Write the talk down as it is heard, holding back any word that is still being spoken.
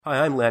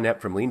Hi, I'm Lan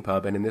Epp from Lean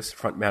Pub, and in this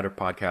Front Matter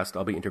podcast,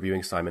 I'll be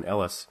interviewing Simon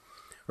Ellis.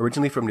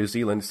 Originally from New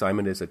Zealand,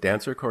 Simon is a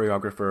dancer,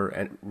 choreographer,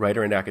 and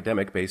writer and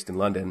academic based in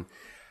London,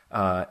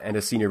 and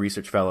a senior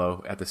research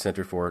fellow at the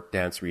Centre for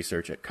Dance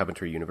Research at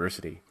Coventry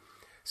University.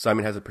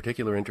 Simon has a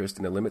particular interest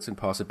in the limits and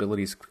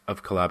possibilities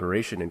of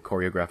collaboration in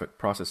choreographic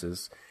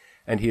processes,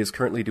 and he is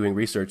currently doing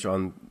research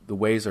on the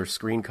ways our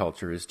screen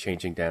culture is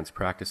changing dance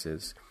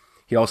practices.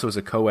 He also is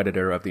a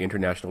co-editor of the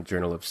International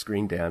Journal of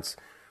Screen Dance,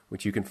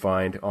 which you can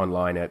find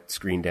online at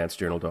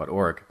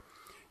screendancejournal.org.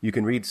 You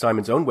can read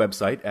Simon's own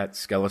website at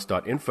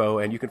skellis.info,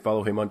 and you can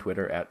follow him on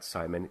Twitter at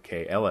Simon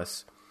K.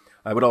 Ellis.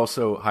 I would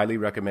also highly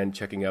recommend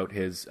checking out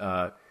his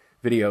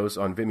videos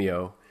on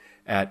Vimeo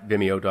at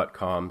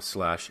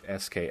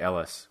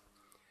vimeo.com/skellis.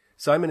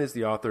 Simon is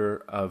the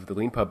author of the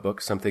Lean Pub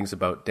book, Some Things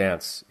About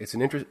Dance. It's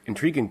an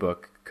intriguing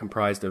book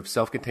comprised of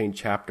self-contained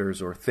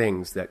chapters or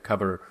things that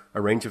cover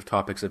a range of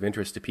topics of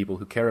interest to people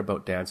who care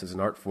about dance as an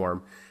art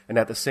form, and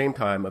at the same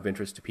time of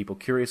interest to people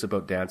curious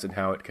about dance and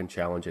how it can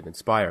challenge and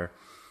inspire.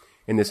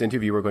 In this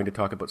interview, we're going to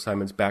talk about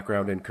Simon's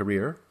background and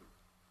career,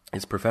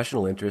 his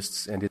professional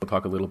interests, and he'll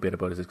talk a little bit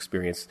about his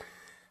experience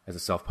as a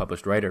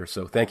self-published writer.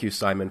 So thank you,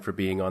 Simon, for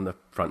being on the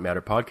Front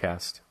Matter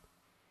podcast.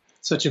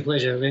 Such a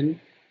pleasure, Lynn.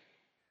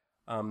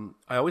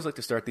 I always like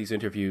to start these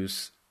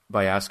interviews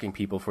by asking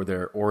people for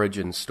their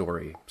origin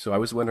story. So I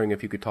was wondering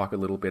if you could talk a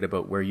little bit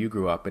about where you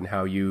grew up and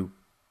how you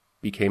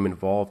became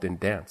involved in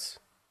dance.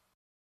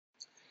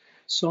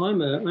 So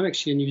I'm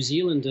actually a New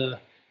Zealander,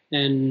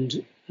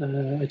 and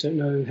I don't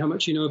know how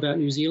much you know about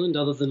New Zealand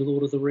other than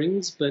Lord of the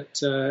Rings, but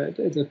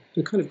the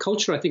kind of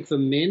culture I think for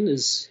men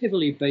is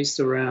heavily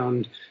based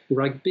around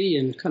rugby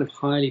and kind of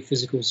highly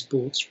physical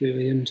sports,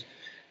 really. And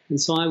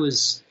so I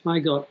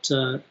got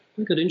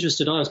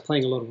interested. I was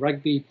playing a lot of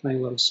rugby, playing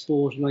a lot of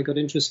sport, and I got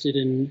interested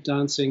in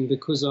dancing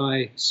because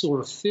I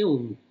saw a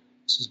film.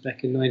 This was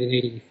back in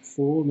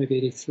 1984, maybe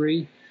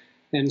 83,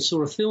 and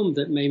saw a film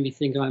that made me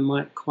think I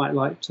might quite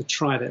like to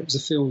try that. It was a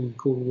film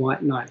called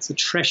White Knight. It's a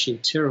trashy,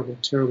 terrible,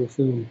 terrible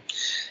film.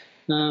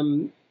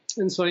 And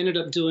so I ended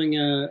up doing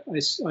I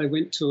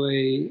went to a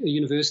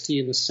university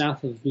in the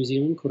south of New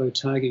Zealand called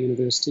Otago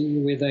University,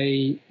 where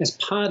it was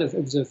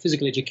a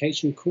physical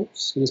education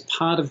course, and as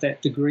part of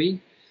that degree,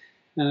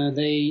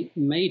 they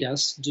made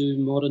us do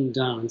modern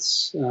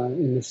dance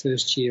in the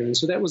first year. And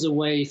so that was a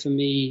way for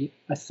me,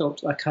 I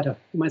felt I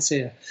might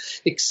say,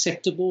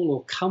 acceptable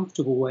or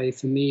comfortable way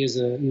for me as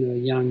a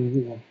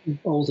young,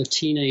 older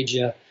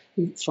teenager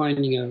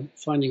finding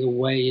a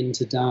way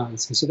into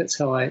dance. And so that's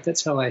how I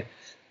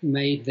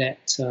made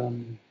that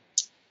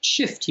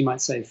shift, you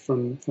might say,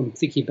 from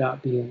thinking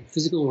about being a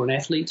physical or an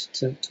athlete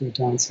to a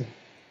dancer.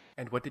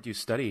 And what did you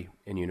study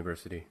in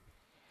university?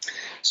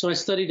 So I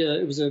studied,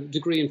 it was a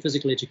degree in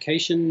physical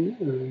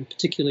education,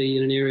 particularly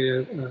in an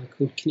area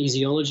called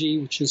kinesiology,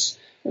 which is,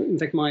 in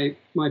fact, my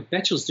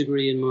bachelor's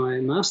degree and my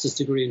master's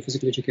degree in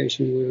physical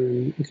education were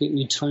in looking at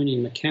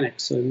Newtonian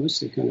mechanics, so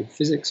mostly kind of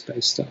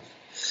physics-based stuff.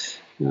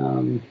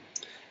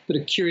 But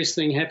a curious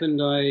thing happened.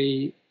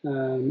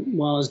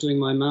 While I was doing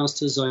my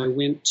master's, I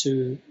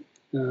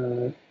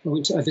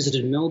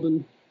visited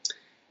Melbourne.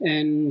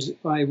 And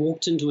I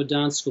walked into a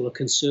dance school, a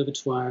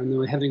conservatoire, and they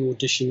were having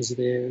auditions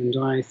there. And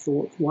I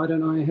thought, why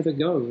don't I have a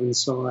go? And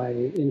so I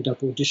ended up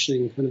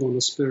auditioning kind of on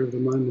the spur of the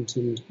moment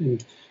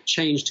and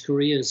changed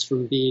careers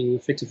from being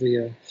effectively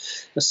a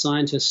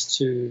scientist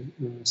to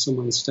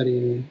someone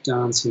studying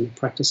dance and the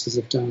practices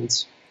of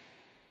dance.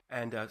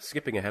 And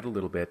skipping ahead a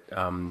little bit,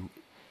 when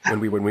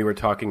we were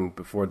talking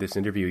before this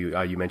interview,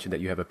 you mentioned that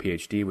you have a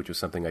PhD, which was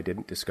something I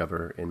didn't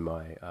discover in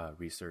my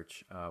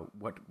research.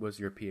 What was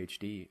your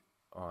PhD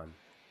on?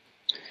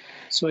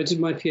 So I did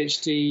my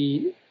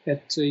PhD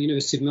at the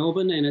University of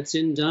Melbourne, and it's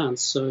in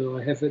dance. So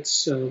I have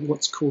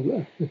what's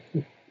called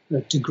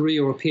a degree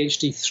or a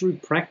PhD through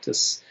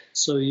practice.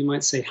 So you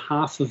might say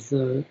half of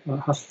the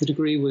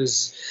degree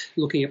was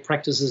looking at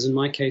practices, in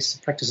my case,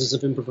 practices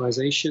of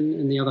improvisation,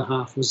 and the other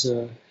half was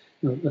a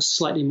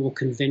slightly more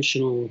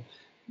conventional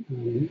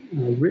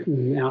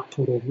written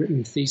output or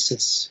written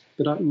thesis.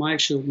 But my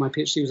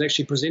PhD was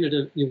actually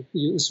presented,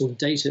 this will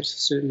date it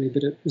certainly,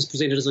 but it was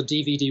presented as a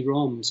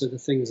DVD-ROM, so the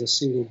thing is a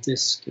single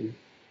disc.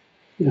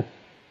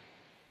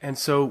 And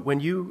so when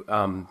you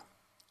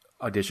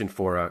audition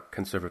for a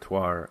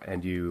conservatoire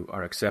and you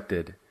are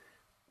accepted,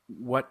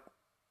 what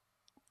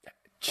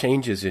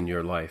changes in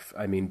your life?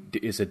 I mean,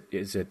 is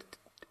it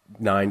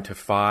 9 to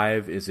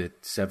 5? Is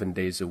it 7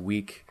 days a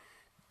week?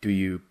 Do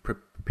you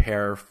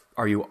prepare?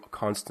 Are you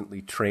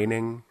constantly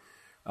training?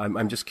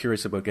 I'm just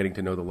curious about getting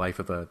to know the life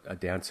of a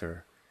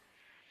dancer.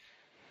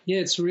 Yeah,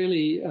 it's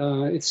really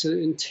it's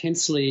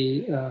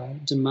intensely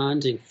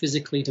demanding,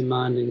 physically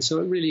demanding. So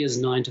it really is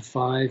 9 to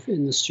 5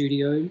 in the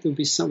studio. There'll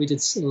be we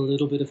did a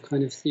little bit of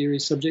kind of theory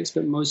subjects,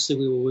 but mostly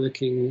we were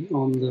working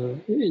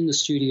in the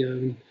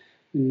studio.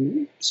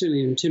 And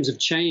certainly in terms of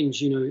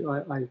change,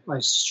 I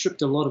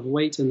stripped a lot of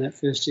weight in that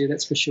first year,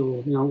 that's for sure.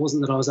 It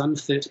wasn't that I was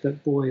unfit,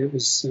 but boy, it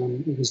was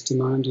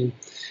demanding.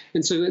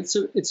 And so it's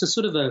a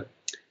sort of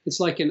it's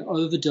like an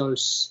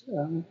overdose,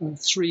 a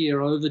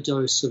 3-year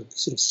overdose of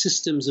sort of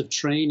systems of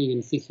training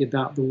and thinking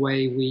about the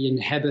way we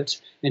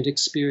inhabit and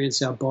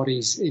experience our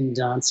bodies in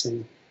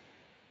dancing.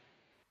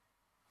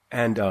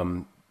 And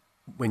do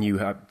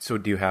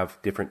you have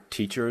different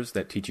teachers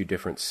that teach you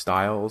different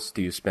styles?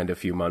 Do you spend a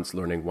few months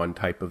learning one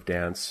type of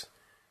dance,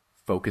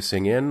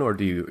 focusing in, or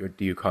do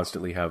you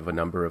constantly have a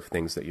number of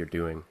things that you're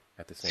doing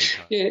at the same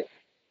time?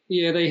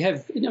 Yeah, they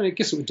have. I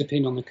guess it would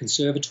depend on the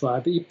conservatoire,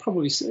 but you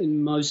probably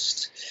in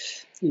most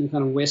kind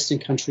of Western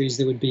countries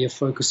there would be a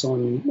focus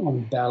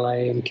on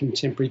ballet and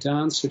contemporary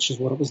dance, which is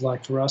what it was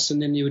like for us, and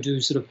then you would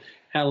do sort of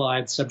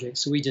allied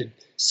subjects. So we did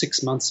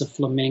 6 months of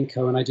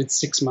flamenco, and I did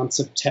 6 months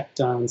of tap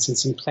dance and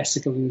some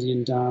classical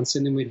Indian dance,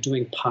 and then we're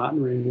doing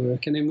partnering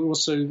work, and then we're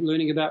also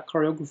learning about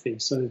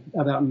choreography, so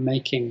about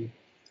making.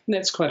 And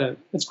that's quite an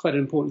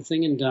important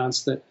thing in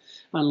dance, that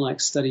unlike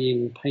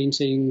studying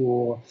painting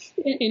or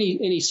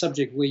any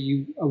subject where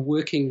you are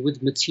working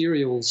with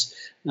materials,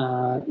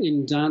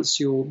 in dance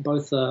you're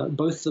both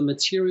the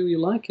material you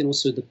like and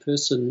also the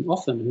person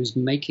often who's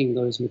making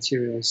those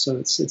materials. So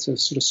it's a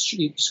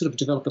you sort of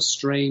develop a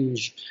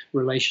strange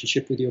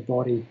relationship with your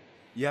body.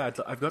 Yeah,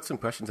 I've got some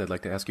questions I'd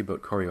like to ask you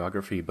about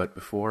choreography, but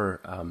before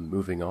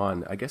moving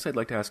on, I guess I'd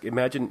like to ask,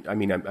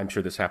 I'm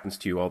sure this happens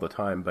to you all the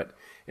time, but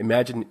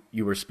imagine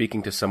you were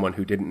speaking to someone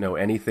who didn't know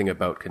anything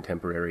about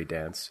contemporary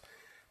dance,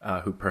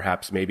 who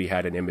perhaps maybe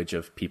had an image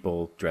of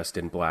people dressed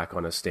in black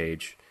on a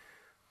stage,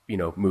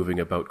 moving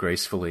about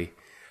gracefully.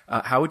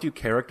 How would you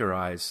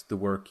characterize the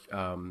work?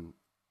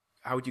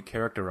 How would you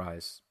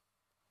characterize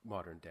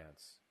modern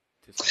dance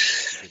to someone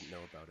who didn't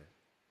know about it?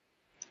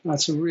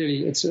 It's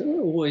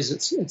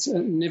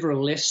never a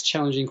less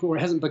challenging, or it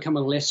hasn't become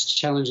a less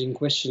challenging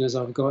question as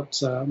I've got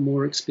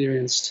more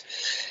experienced.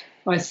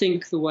 I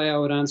think the way I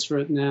would answer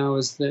it now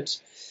is that,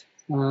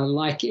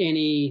 like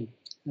any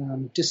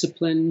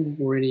discipline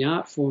or any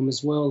art form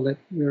as well, that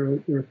there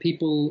are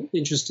people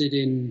interested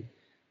in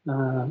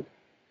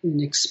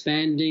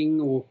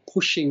expanding or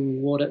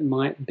pushing what it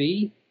might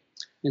be.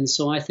 And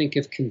so I think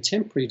of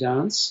contemporary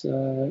dance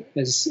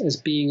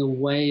as being a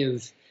way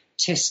of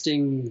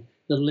testing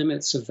the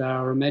limits of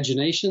our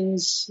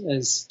imaginations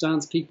as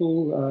dance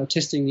people,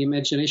 testing the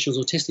imaginations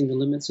or testing the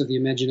limits of the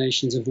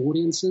imaginations of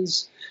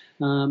audiences.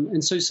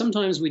 And so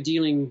sometimes we're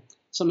dealing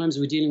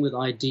with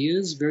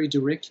ideas very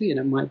directly, and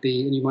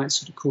you might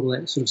sort of call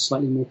that sort of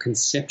slightly more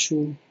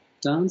conceptual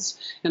dance.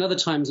 And other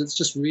times it's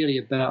just really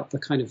about the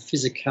kind of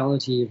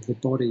physicality of the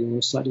body or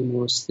a slightly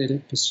more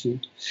aesthetic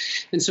pursuit.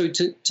 And so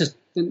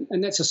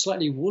and that's a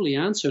slightly woolly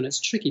answer, and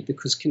it's tricky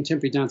because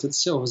contemporary dance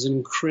itself is an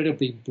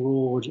incredibly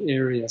broad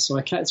area. So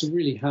it's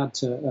really hard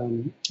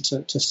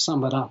to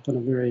sum it up in a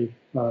very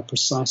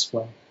precise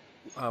way.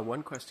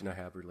 One question I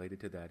have related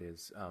to that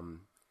is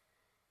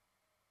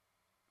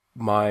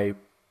my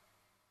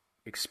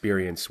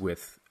experience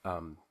with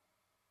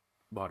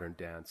modern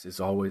dance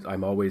is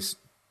I'm always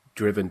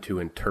driven to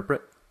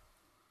interpret.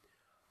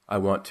 I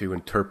want to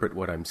interpret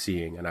what I'm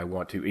seeing, and I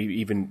want to,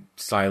 even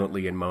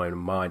silently in my own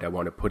mind, I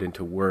want to put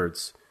into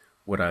words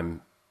what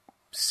I'm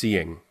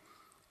seeing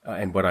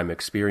and what I'm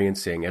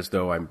experiencing, as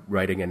though I'm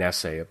writing an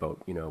essay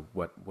about,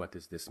 what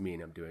does this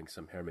mean? I'm doing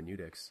some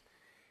hermeneutics.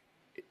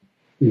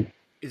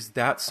 Is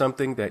that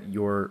something that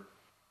you're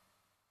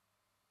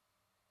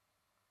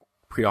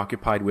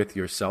preoccupied with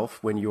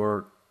yourself when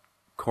you're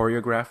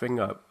choreographing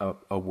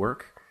a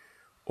work?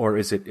 Or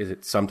is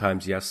it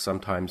sometimes yes,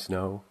 sometimes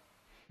no?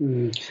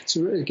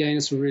 So again,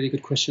 it's a really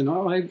good question.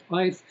 I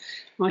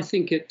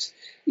think it,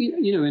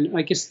 and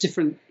I guess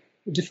different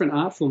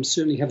art forms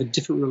certainly have a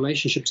different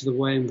relationship to the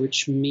way in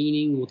which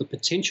meaning or the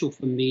potential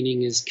for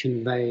meaning is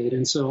conveyed.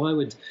 And so I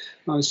would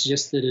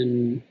suggest that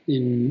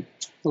in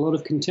a lot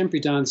of contemporary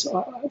dance,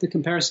 the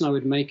comparison I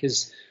would make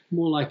is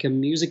more like a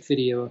music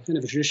video, a kind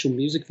of a traditional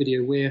music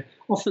video, where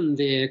often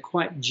they're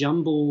quite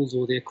jumbled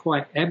or they're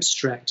quite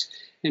abstract,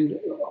 and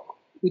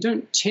we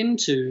don't tend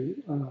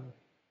to.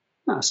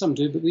 Some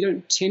do, but we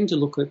don't tend to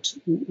look at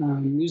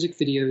music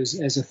videos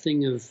as a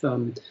thing of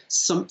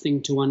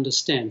something to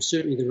understand.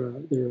 Certainly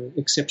there are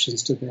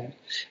exceptions to that.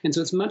 And so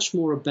it's much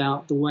more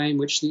about the way in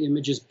which the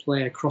images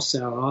play across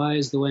our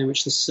eyes, the way in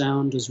which the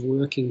sound is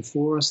working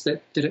for us,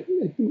 that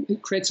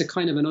it creates a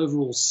kind of an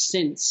overall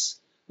sense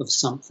of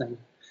something.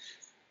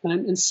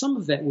 And some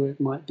of that work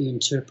might be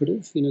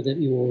interpretive, that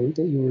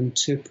you're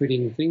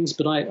interpreting things,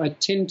 but I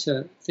tend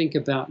to think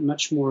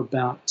much more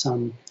about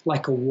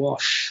like a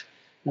wash,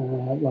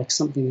 like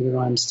something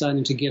where I'm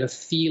starting to get a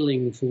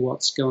feeling for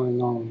what's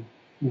going on.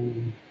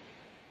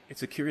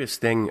 It's a curious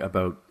thing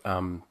about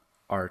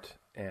art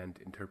and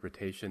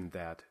interpretation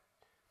that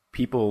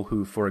people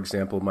who, for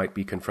example, might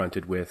be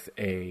confronted with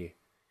an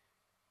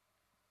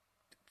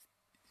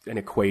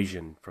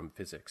equation from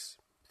physics,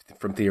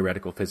 from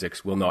theoretical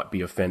physics, will not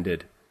be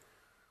offended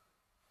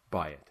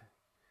by it.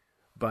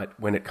 But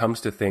when it comes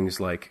to things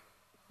like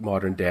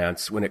modern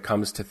dance, when it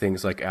comes to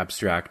things like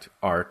abstract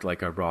art,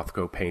 like a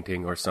Rothko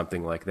painting or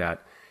something like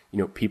that,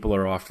 people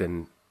are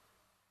often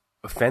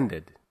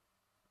offended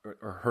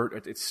or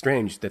hurt. It's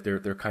strange that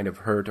they're kind of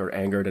hurt or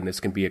angered, and this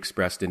can be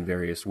expressed in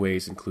various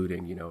ways,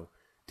 including,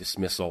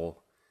 dismissal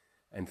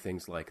and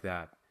things like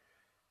that.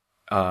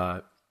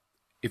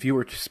 If you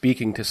were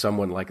speaking to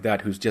someone like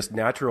that, whose just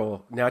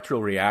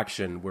natural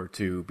reaction were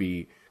to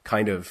be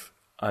kind of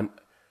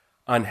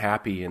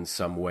unhappy in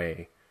some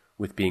way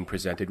with being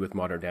presented with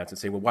modern dance and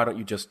say, well, why don't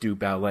you just do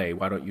ballet?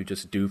 Why don't you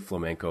just do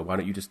flamenco? Why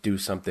don't you just do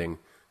something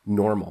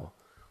normal?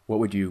 What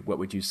would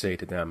you say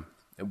to them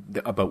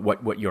about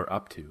what you're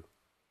up to?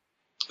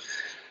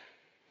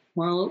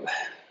 Well,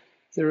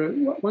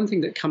 one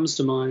thing that comes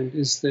to mind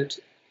is that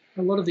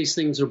a lot of these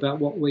things are about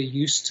what we're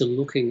used to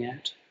looking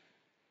at.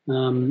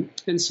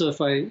 And so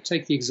if I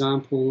take the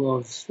example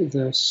of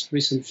the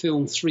recent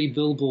film, Three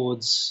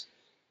Billboards,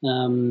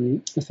 a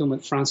film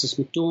that Frances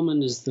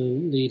McDormand is the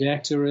lead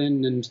actor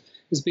in, and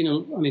there's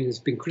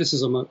been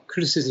criticism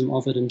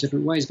of it in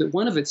different ways. But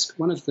one of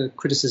the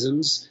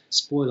criticisms,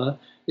 spoiler,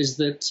 is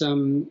that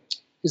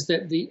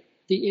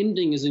the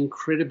ending is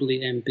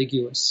incredibly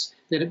ambiguous.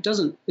 That it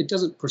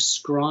doesn't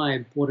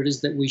prescribe what it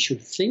is that we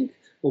should think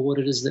or what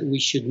it is that we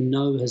should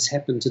know has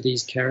happened to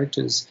these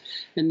characters.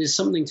 And there's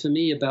something for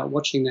me about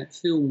watching that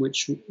film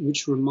which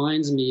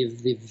reminds me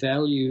of the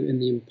value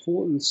and the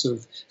importance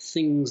of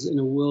things in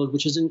a world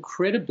which is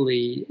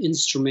incredibly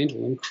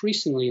instrumental,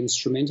 increasingly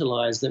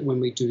instrumentalized, that when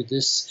we do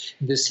this,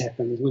 this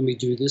happens. When we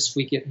do this,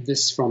 we get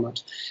this from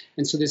it.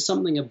 And so there's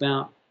something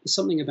about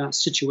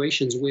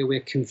situations where we're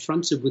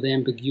confronted with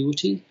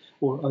ambiguity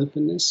or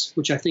openness,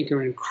 which I think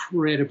are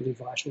incredibly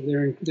vital.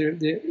 They're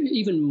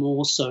even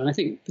more so, and I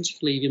think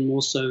particularly even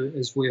more so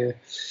as we're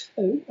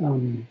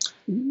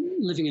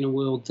living in a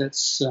world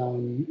that's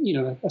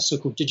a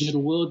so-called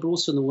digital world, but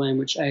also in the way in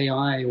which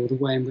AI or the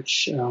way in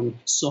which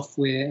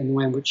software and the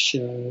way in which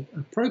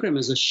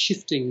programmers are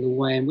shifting the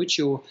way in which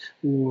or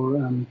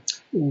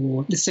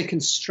let's say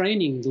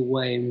constraining the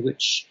way in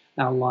which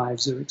our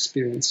lives are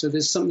experienced. So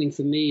there's something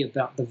for me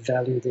about the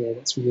value there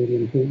that's really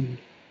important.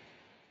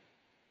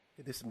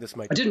 This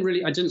might. I didn't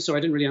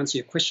really answer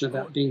your question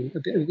about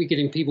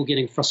people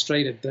getting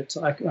frustrated, but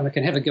I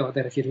can have a go at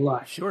that if you'd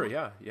like. Sure.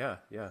 Yeah.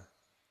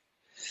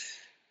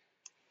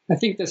 I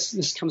think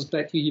this comes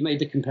back to you made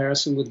the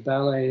comparison with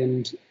ballet,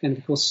 and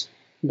of course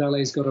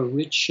ballet's got a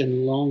rich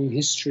and long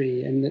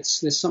history, and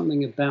there's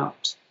something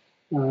about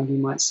we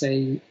might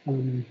say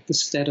the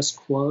status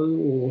quo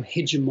or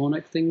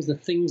hegemonic things, the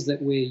things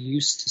that we're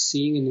used to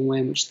seeing in the way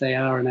in which they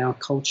are in our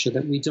culture,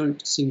 that we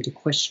don't seem to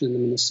question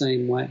them in the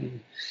same way.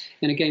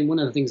 And again, one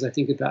of the things I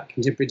think about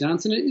contemporary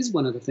dance, and it is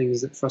one of the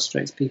things that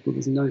frustrates people,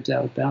 there's no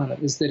doubt about it,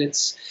 is that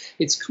it's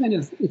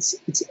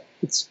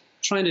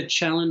trying to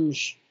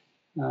challenge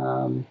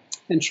and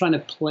trying to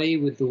play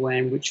with the way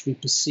in which we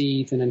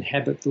perceive and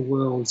inhabit the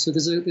world. So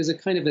there's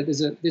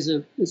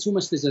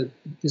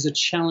a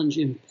challenge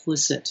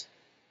implicit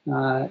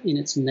in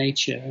its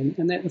nature,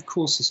 and that of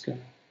course is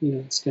going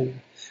to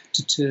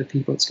deter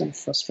people. It's going to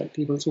frustrate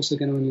people. It's also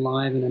going to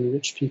enliven and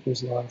enrich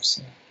people's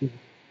lives. So,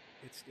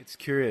 It's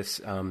curious.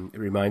 It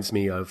reminds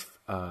me of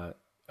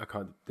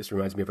this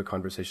reminds me of a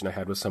conversation I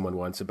had with someone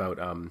once about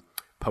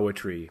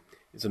poetry.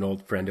 It's an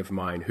old friend of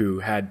mine who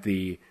had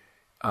the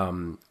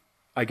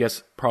I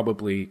guess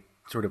probably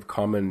sort of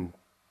common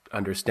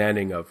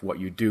understanding of what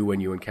you do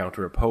when you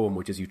encounter a poem,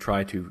 which is you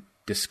try to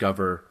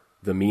discover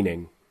the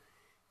meaning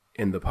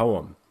in the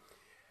poem.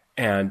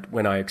 And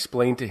when I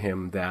explained to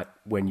him that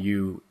when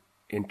you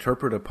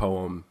interpret a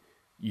poem,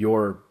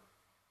 you're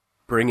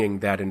bringing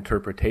that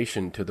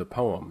interpretation to the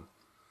poem,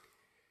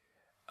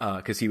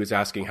 because he was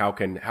asking how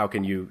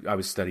can you? I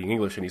was studying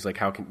English, and he's like,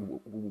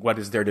 what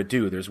is there to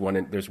do? There's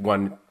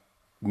one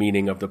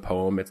meaning of the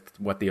poem. It's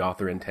what the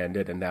author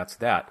intended, and that's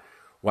that.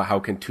 Well, how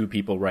can two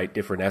people write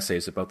different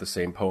essays about the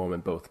same poem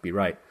and both be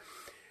right?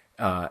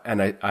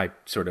 And I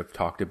sort of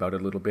talked about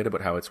it a little bit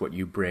about how it's what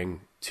you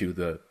bring to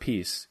the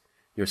piece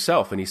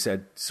yourself. And he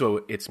said,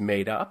 so it's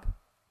made up?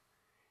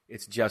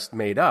 It's just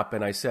made up.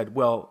 And I said,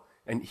 well,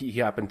 and he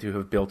happened to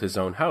have built his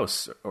own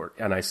house.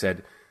 And I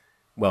said,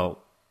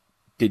 well,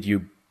 did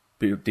you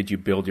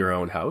build your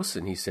own house?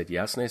 And he said,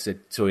 yes. And I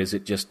said, so is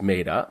it just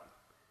made up?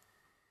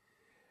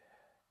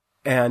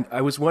 And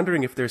I was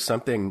wondering if there's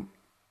something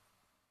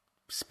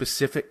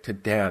specific to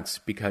dance,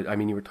 because I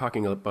mean, you were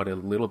talking about it a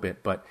little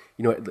bit, but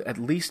at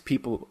least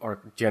people are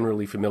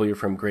generally familiar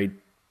from grade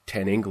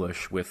 10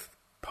 English with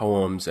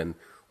poems, and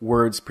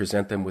words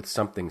present them with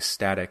something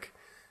static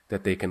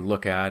that they can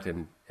look at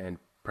and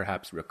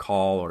perhaps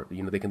recall, or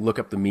they can look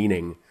up the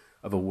meaning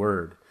of a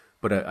word.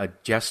 But a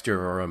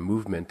gesture or a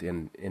movement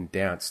in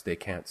dance they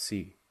can't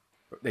see.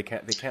 They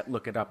can't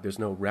look it up. There's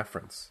no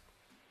reference.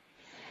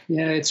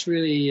 Yeah, it's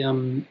really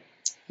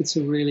it's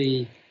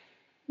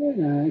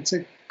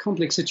a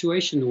complex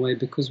situation in a way,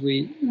 because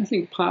I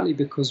think partly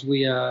because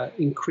we are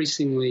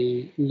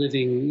increasingly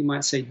living, you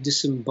might say,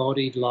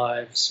 disembodied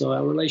lives. So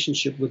our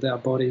relationship with our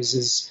bodies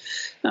is,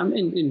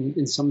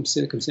 in some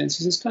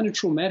circumstances, is kind of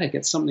traumatic.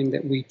 It's something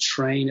that we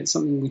train. It's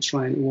something we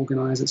try and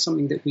organize. It's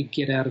something that we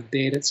get out of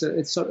bed.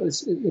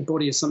 The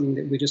body is something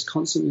that we're just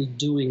constantly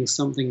doing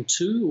something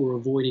to, or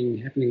avoiding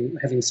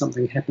having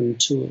something happen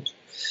to it.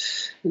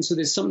 And so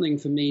there's something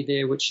for me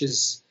there, which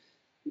is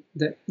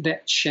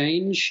that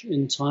change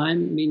in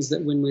time means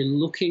that when we're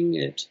looking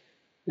at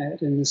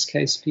in this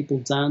case people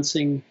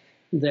dancing,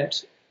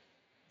 that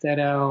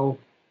there's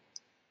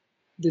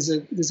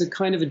a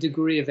kind of a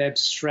degree of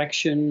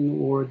abstraction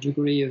or a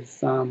degree of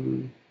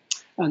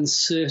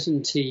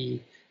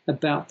uncertainty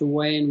about the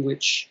way in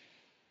which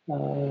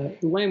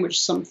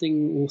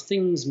something or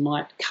things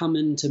might come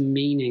into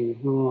meaning.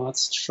 Oh,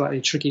 it's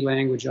slightly tricky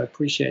language. I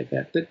appreciate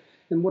that,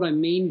 and what I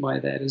mean by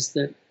that is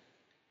that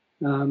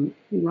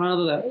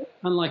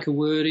unlike a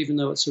word, even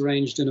though it's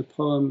arranged in a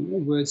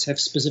poem, words have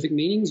specific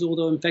meanings,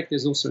 although in fact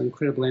there's also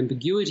incredible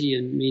ambiguity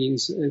in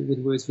meanings with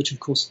words, which of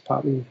course is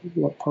partly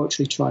what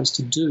poetry tries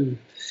to do.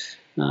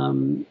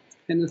 And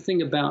the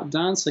thing about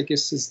dance, I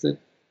guess, is that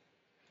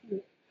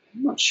I'm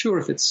not sure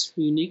if it's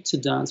unique to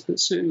dance, but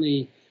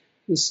certainly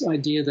this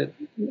idea that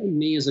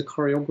me as a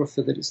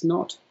choreographer, that it's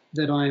not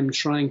that I am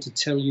trying to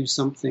tell you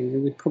something. It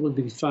would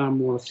probably be far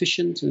more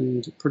efficient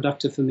and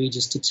productive for me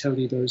just to tell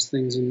you those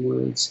things in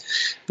words.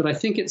 But I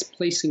think it's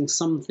placing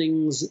some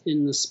things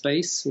in the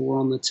space or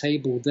on the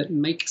table that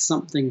make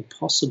something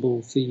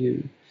possible for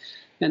you.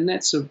 And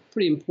that's a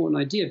pretty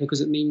important idea, because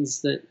it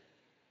means that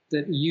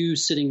you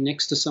sitting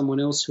next to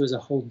someone else who has a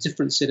whole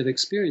different set of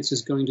experience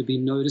is going to be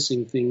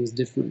noticing things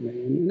differently.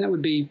 And that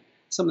would be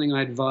something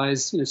I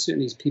advise,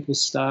 certainly as people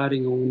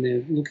starting or when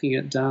they're looking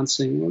at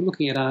dancing or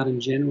looking at art in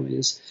general,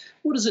 is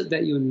what is it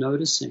that you're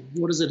noticing?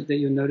 What is it that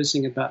you're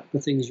noticing about the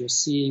things you're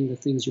seeing, the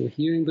things you're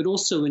hearing, but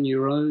also in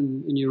your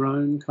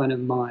own kind of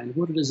mind?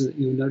 What it is that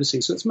you're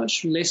noticing? So it's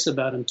much less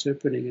about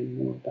interpreting and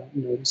more about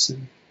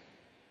noticing.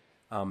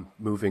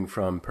 Moving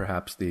from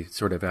perhaps the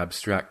sort of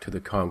abstract to the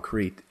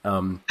concrete,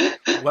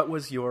 what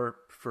was your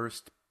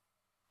first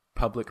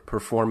public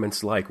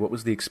performance like? What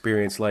was the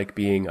experience like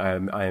being,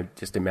 I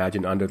just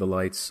imagine, under the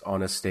lights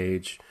on a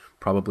stage,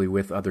 probably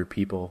with other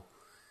people?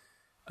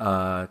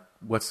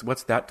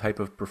 What's that type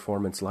of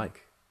performance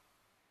like?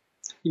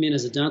 You mean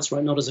as a dancer,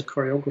 right? Not as a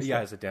choreographer? Yeah,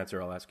 as a dancer.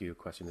 I'll ask you a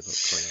question about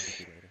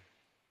choreography later.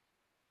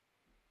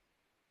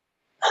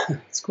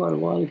 It's quite a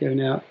while ago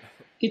now.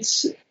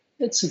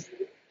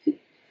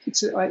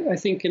 I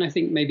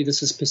think maybe this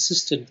has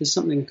persisted. There's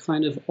something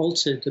kind of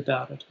altered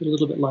about it, a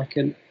little bit like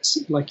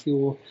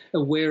you're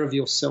aware of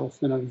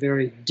yourself in a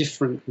very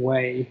different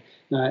way,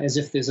 as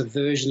if there's a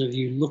version of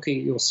you looking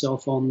at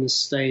yourself on the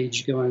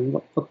stage going,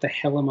 what the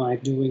hell am I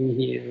doing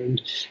here?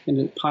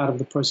 And part of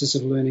the process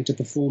of learning to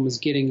perform is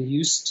getting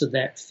used to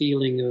that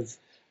feeling of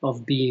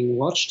being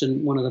watched.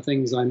 And one of the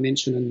things I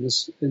mention in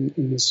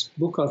this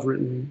book I've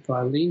written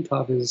by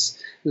Leanpub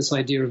is this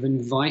idea of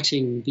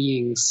inviting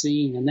being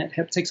seen, and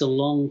that takes a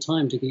long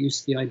time to get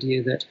used to the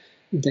idea that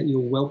you're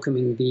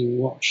welcoming being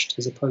watched,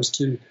 as opposed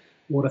to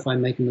what if I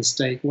make a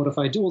mistake, what if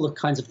I do, all the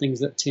kinds of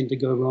things that tend to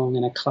go wrong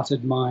in a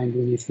cluttered mind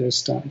when you first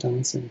start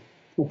dancing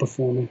or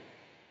performing.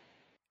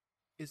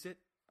 Is it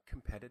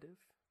competitive?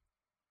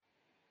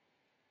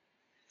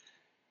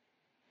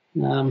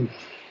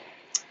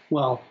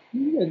 Well,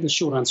 the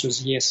short answer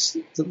is yes.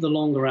 The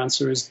longer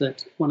answer is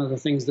that one of the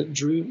things that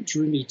drew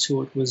me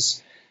to it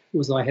was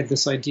I had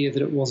this idea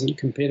that it wasn't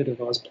competitive.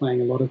 I was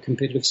playing a lot of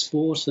competitive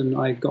sport, and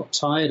I got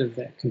tired of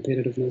that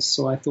competitiveness.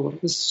 So I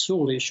thought,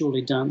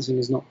 surely dancing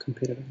is not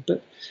competitive.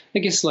 But I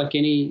guess like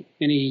any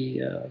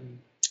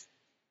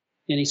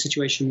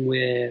situation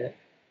where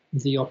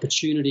the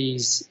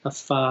opportunities are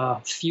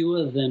far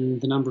fewer than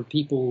the number of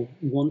people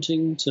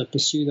wanting to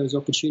pursue those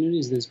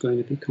opportunities, there's going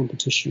to be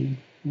competition.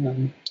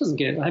 I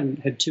haven't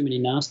had too many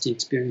nasty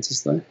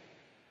experiences though.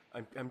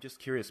 I'm just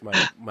curious.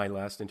 My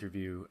last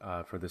interview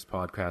for this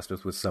podcast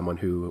was with someone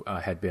who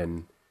had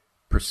been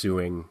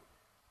pursuing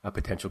a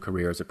potential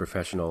career as a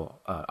professional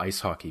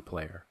ice hockey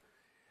player,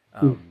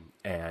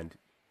 and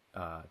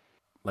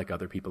like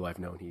other people I've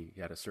known,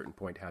 he at a certain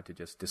point had to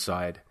just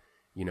decide,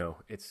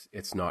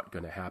 it's not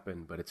going to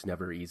happen, but it's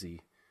never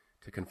easy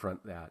to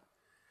confront that.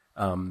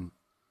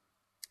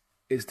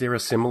 Is there a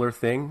similar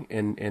thing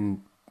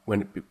in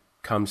when it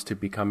comes to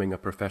becoming a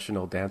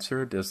professional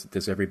dancer?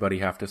 Does everybody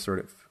have to sort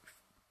of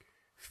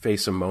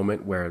face a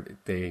moment where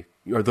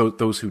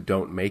those who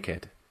don't make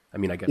it? I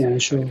mean, I guess I'm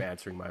kind of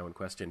answering my own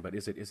question, but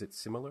is it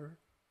similar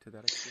to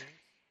that experience?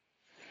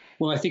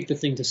 Well, I think the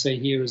thing to say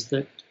here is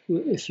that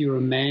if you're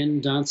a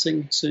man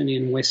dancing, certainly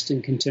in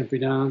Western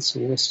contemporary dance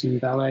or Western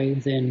ballet,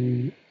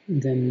 then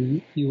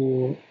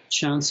your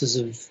chances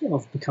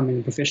of becoming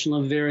a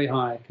professional are very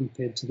high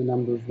compared to the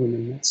number of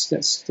women. That's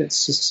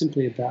just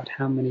simply about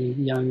how many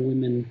young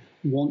women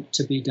want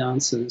to be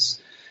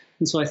dancers.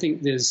 And so I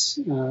think there's,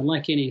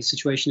 like any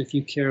situation, if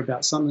you care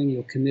about something,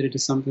 you're committed to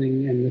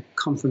something, and the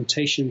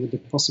confrontation with the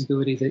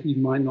possibility that you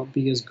might not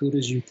be as good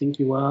as you think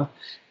you are,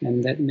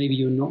 and that maybe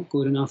you're not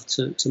good enough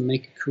to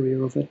make a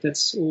career of it,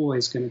 that's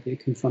always going to be a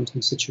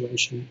confronting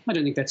situation. I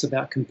don't think that's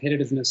about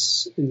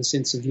competitiveness in the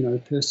sense of,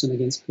 person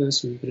against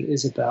person, but it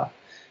is about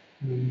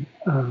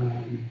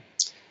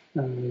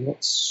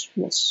what's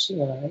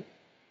the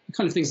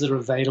kind of things that are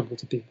available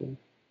to people,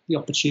 the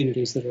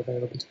opportunities that are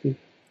available to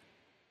people.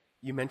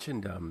 You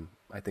mentioned,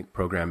 I think,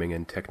 programming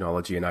and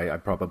technology, and I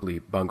probably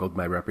bungled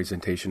my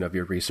representation of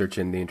your research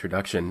in the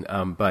introduction.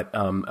 But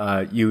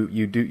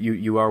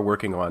you are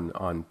working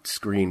on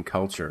screen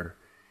culture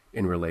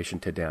in relation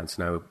to dance,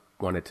 and I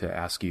wanted to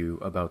ask you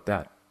about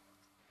that.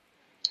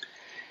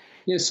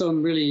 Yeah, so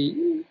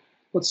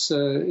what's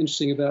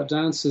interesting about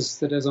dance is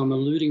that, as I'm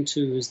alluding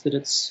to, is that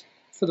it's,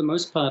 for the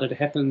most part, it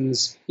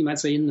happens, you might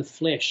say, in the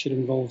flesh. It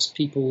involves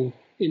people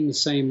in the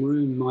same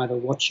room, either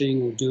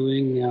watching or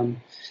doing.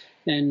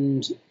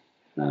 And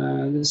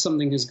there's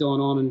something has gone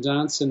on in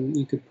dance, and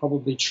you could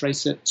probably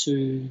trace it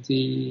to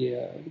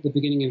the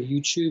beginning of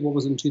YouTube. What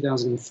was it, in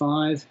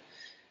 2005,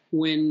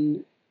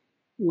 when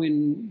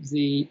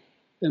the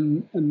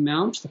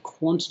the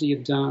quantity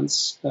of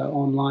dance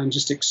online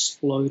just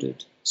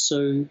exploded.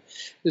 So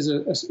there's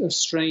a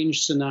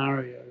strange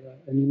scenario,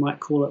 and you might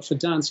call it, for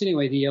dance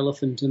anyway, the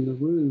elephant in the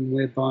room,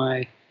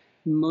 whereby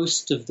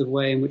most of the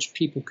way in which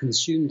people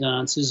consume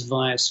dance is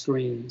via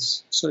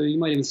screens. So you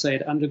might even say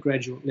at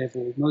undergraduate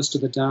level, most of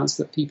the dance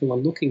that people are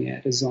looking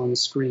at is on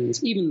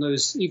screens.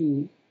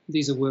 Even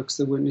these are works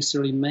that weren't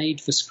necessarily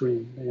made for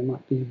screen. They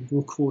might be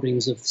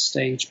recordings of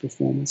stage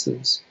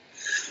performances.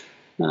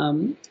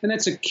 And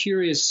that's a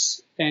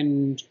curious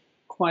and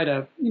quite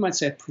you might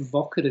say, a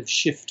provocative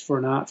shift for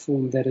an art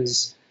form that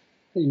is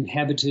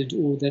inhabited,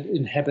 or that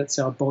inhabits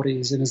our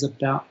bodies and is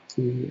about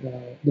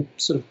the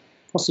sort of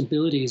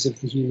possibilities of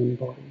the human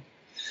body.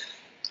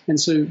 And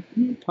so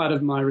part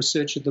of my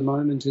research at the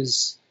moment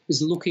is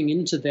looking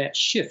into that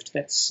shift,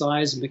 that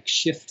seismic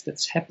shift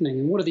that's happening,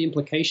 and what are the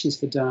implications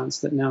for dance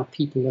that now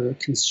people are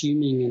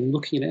consuming and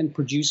looking at it and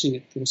producing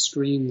it for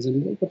screens,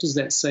 and what does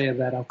that say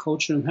about our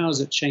culture, and how does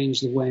it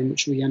change the way in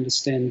which we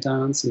understand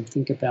dance and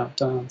think about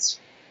dance?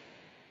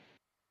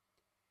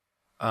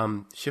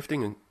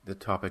 Shifting the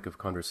topic of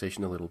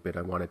conversation a little bit,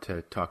 I wanted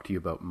to talk to you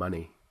about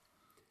money.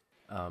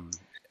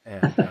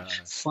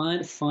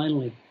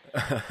 Finally.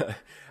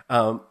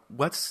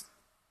 What's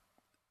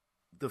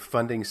the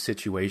funding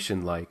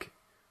situation like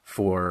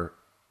for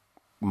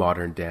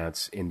modern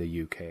dance in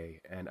the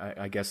UK? And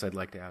I guess I'd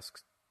like to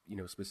ask,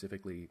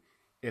 specifically,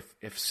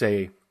 if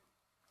say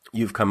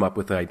you've come up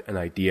with an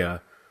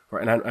idea,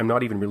 and I'm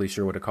not even really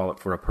sure what to call it,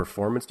 for a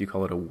performance. Do you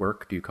call it a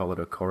work? Do you call it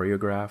a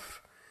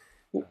choreograph?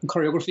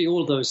 Choreography,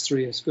 all of those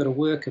three. It's got a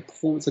work, a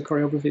performance, a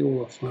choreography,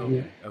 all of them. Okay.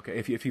 Yeah.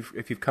 Okay.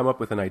 If you've come up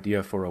with an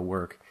idea for a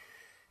work,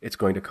 it's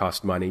going to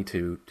cost money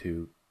to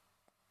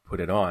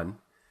put it on,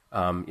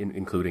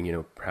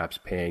 including perhaps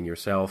paying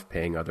yourself,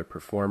 paying other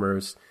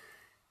performers,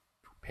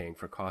 paying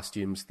for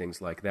costumes, things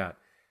like that.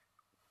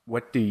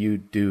 What do you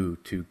do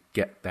to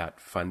get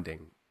that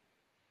funding?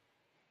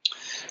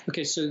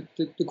 Okay, so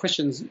the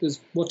question is,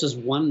 what does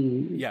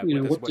one,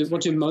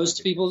 what do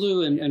most people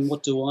do, and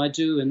what do I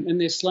do? And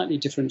they're slightly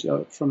different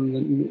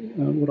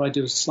from what I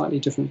do is slightly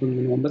different from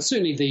the norm, but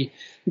certainly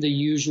the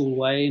usual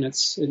way, and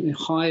it's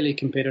highly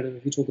competitive.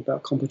 If you talk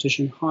about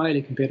competition,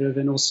 highly competitive,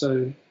 and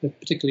also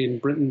particularly in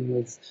Britain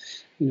with,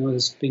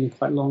 there's been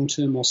quite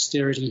long-term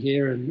austerity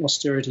here, and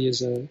austerity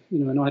is an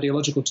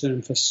ideological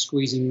term for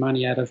squeezing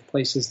money out of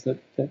places that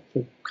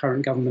the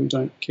current government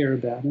don't care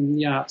about, and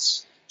the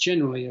arts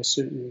generally are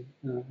certainly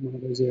one of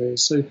those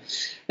areas. So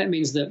that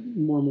means that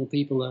more and more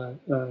people are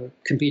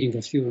competing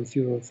for fewer and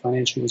fewer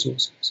financial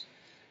resources.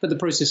 But the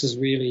process is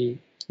really,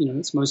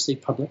 it's mostly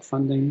public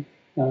funding.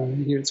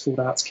 Here it's called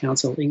Arts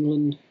Council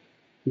England,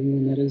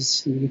 that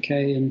is, in the UK.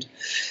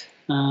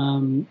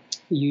 And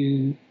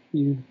you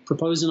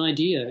propose an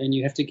idea, and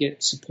you have to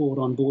get support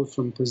on board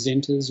from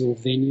presenters or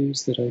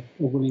venues that are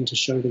willing to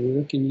show the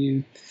work, and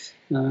you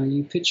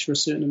pitch for a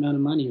certain amount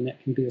of money, and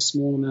that can be a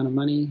small amount of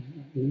money,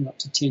 up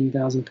to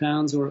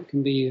 £10,000, or it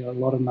can be a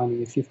lot of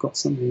money if you've got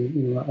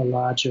something, a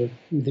larger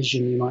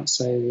vision, you might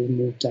say, with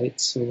more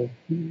dates or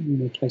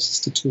more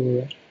places to tour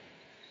it.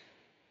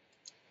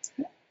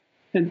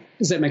 And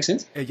does that make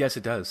sense? Yes,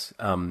 it does.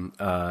 I've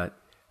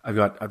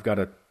got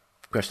a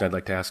question I'd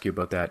like to ask you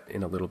about that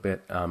in a little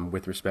bit,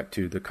 with respect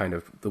to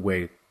the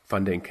way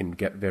funding can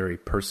get very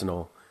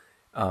personal.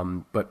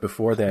 But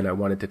before then, I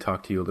wanted to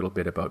talk to you a little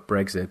bit about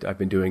Brexit. I've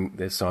been doing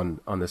this on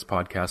this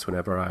podcast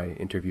whenever I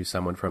interview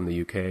someone from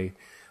the UK.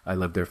 I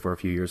lived there for a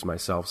few years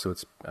myself, so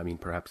I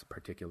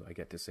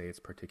get to say it's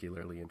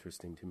particularly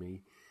interesting to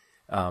me.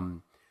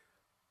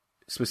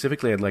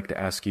 Specifically, I'd like to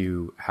ask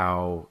you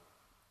how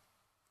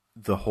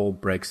the whole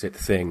Brexit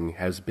thing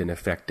has been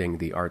affecting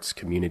the arts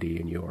community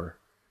in your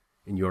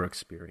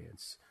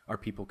experience. Are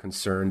people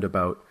concerned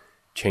about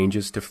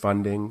changes to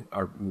funding?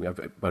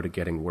 About it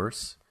getting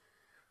worse?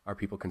 Are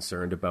people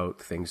concerned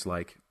about things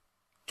like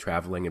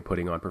traveling and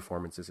putting on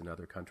performances in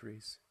other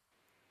countries?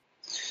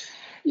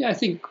 Yeah,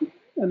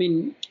 I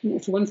mean,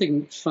 for one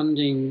thing,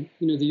 funding,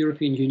 the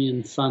European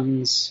Union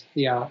funds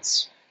the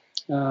arts.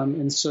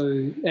 And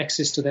so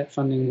access to that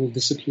funding will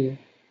disappear.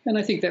 And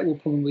I think that will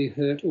probably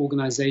hurt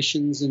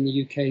organisations in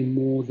the UK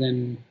more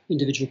than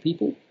individual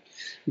people.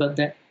 But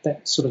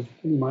that sort of,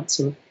 you might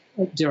sort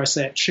of, dare I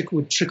say it,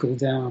 would trickle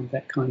down,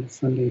 that kind of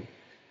funding.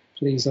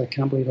 Please, I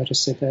can't believe I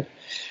just said that.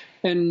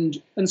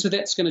 And so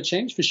that's going to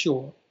change for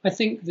sure. I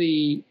think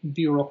the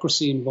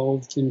bureaucracy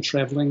involved in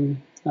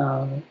travelling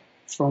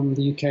from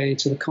the UK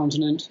to the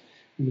continent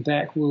and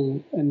back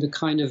and the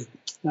kind of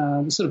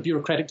the sort of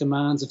bureaucratic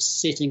demands of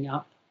setting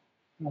up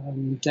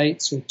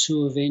dates or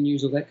tour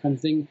venues or that kind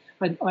of thing,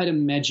 I'd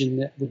imagine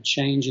that would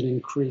change and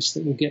increase,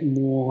 that will get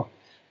more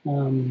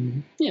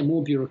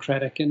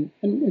bureaucratic. And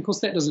of course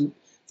that doesn't,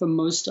 for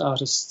most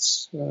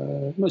artists,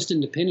 most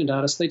independent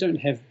artists, they don't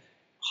have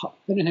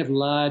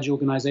large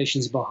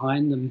organizations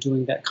behind them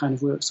doing that kind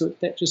of work. So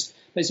that just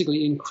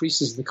basically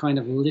increases the kind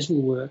of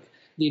little work,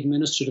 the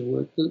administrative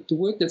work, the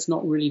work that's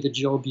not really the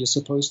job you're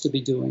supposed to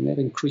be doing. That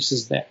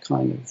increases that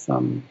kind of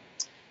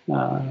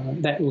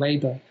that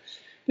labor.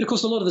 But of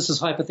course, a lot of this is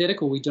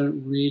hypothetical. We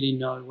don't really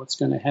know what's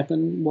going to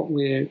happen.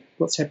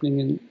 What's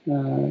happening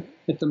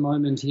at the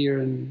moment here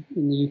in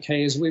the UK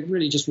is we're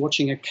really just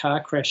watching a car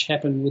crash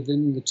happen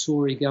within the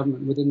Tory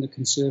government, within the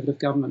Conservative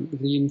government,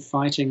 with the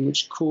infighting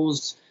which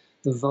caused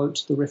the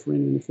vote, the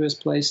referendum in the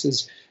first place,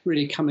 is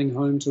really coming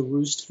home to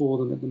roost for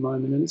them at the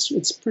moment, and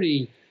it's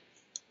pretty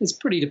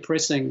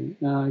depressing,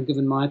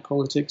 given my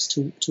politics,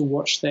 to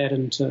watch that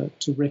and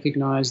to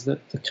recognise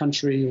that the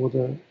country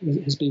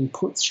has been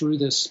put through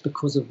this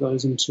because of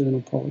those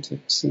internal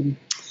politics.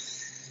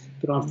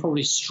 But I've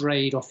probably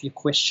strayed off your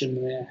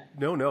question there.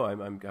 No,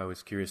 I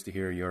was curious to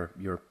hear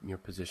your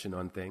position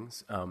on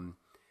things.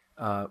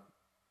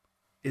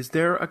 Is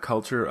there a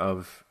culture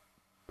of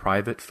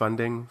private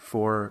funding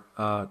for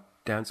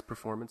dance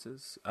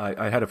performances?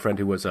 I had a friend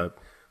who was a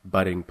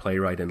budding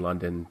playwright in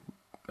London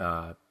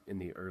in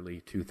the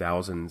early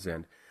 2000s,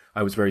 and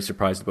I was very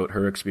surprised about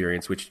her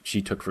experience, which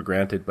she took for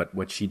granted. But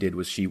what she did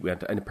was she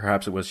went, and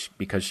perhaps it was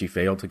because she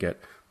failed to get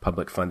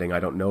public funding,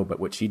 I don't know, but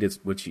what she did,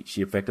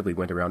 she effectively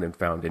went around and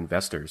found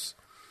investors,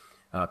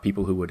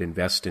 people who would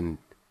invest in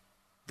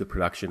the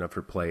production of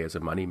her play as a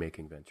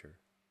money-making venture.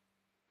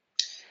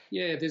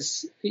 Yeah,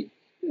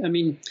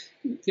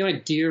 the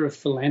idea of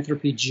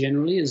philanthropy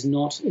generally is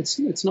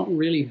it's not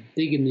really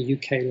big in the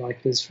UK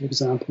like it is, for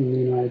example, in the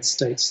United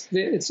States.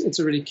 It's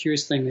a really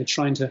curious thing. They're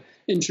trying to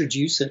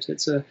introduce it.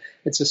 It's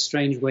a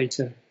strange way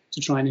to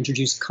try and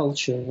introduce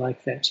culture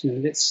like that.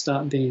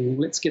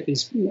 Let's get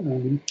these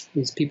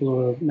people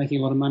who are making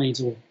a lot of money,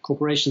 or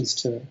corporations,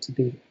 to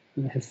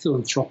have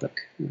philanthropic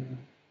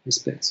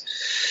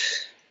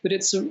aspects. But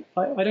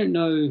I don't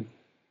know.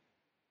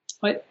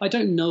 I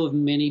don't know of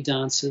many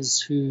dancers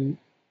who,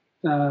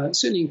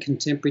 certainly in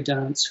contemporary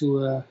dance,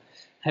 who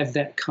have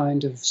that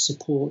kind of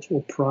support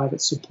or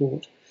private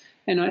support.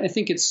 And I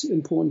think it's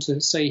important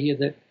to say here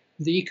that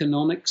the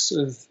economics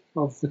of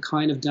the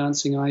kind of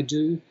dancing I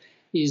do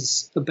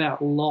is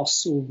about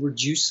loss or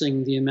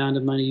reducing the amount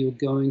of money you're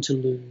going to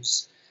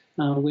lose.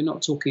 We're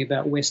not talking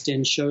about West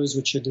End shows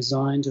which are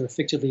designed, or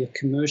effectively a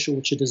commercial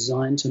which are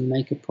designed to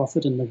make a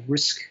profit, and the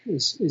risk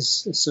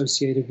is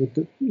associated with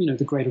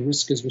the greater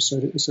risk is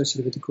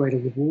associated with the greater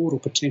reward or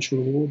potential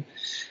reward.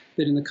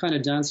 But in the kind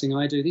of dancing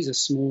I do, these are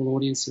small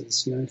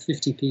audiences,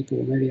 50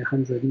 people, maybe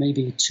 100,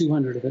 maybe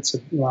 200 if it's a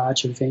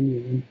larger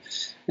venue,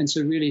 and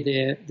so really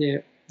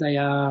they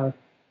are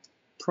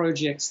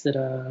projects that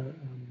are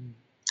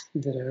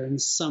in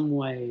some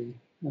way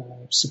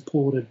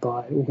supported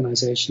by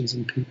organisations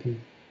and people.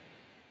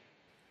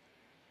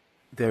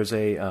 There's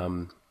a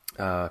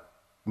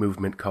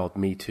movement called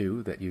Me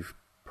Too that you've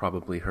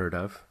probably heard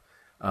of,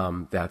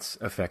 that's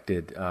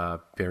affected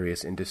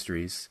various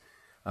industries,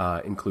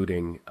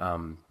 including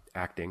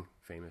acting,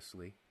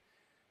 famously,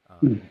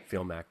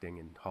 film acting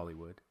in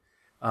Hollywood.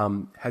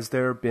 Has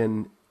there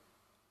been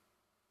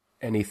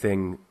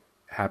anything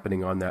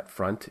happening on that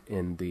front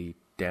in the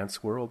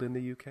dance world in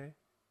the UK?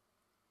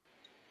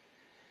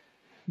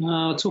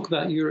 I'll talk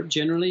about Europe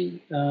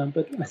generally,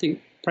 but I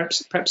think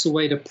perhaps a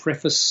way to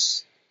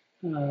preface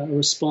a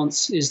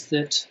response is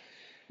that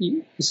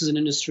this is an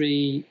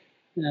industry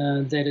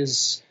that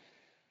is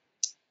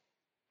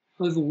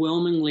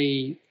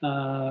overwhelmingly,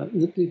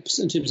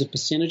 in terms of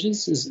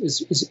percentages,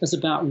 is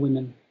about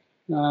women.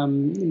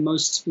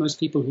 Most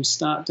people who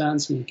start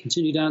dancing and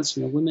continue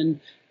dancing are women.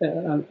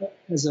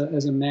 As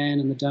a man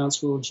in the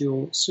dance world,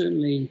 you're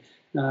certainly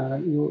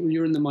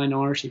you're in the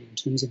minority in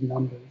terms of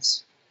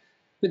numbers.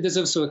 But there's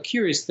also a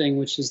curious thing,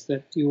 which is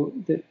that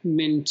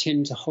men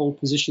tend to hold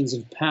positions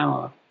of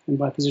power. And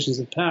by positions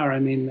of power, I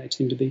mean they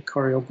tend to be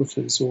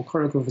choreographers, or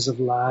choreographers of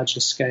larger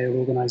scale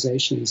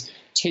organizations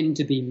tend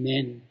to be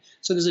men.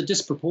 So there's a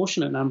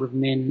disproportionate number of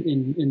men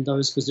in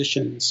those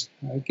positions,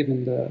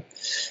 given the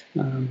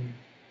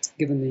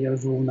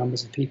overall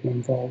numbers of people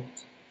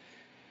involved.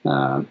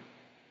 And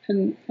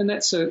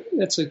that's a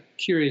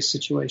curious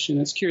situation.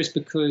 It's curious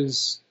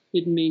because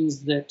it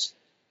means that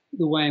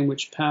the way in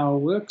which power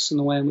works and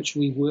the way in which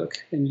we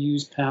work and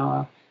use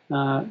power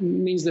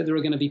means that there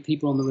are going to be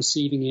people on the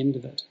receiving end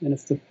of it. And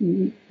if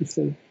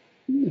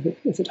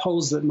it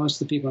holds that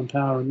most of the people in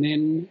power are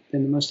men,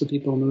 then most of the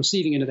people on the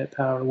receiving end of that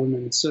power are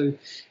women. So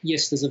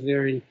yes, there's a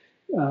very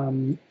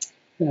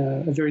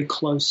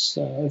close,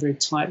 a very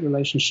tight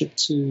relationship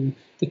to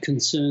the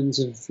concerns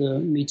of the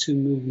Me Too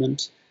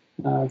movement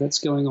that's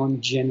going on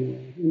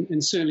generally.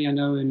 And certainly I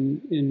know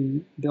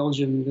in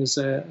Belgium there's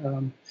a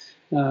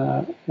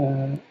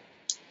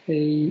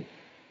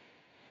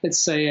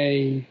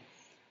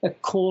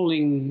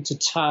calling to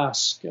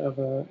task of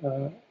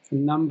a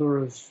number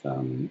of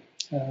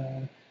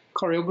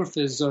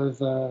choreographers of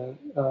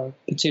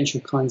potential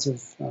kinds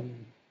of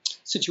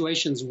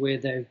situations where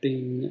there have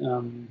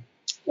been,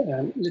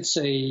 let's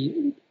say,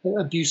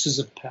 abuses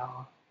of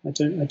power. I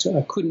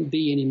couldn't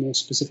be any more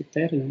specific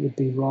than that, and it would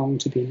be wrong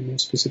to be any more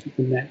specific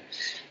than that.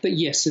 But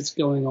yes, it's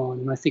going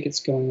on, and I think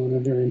it's going on in a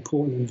very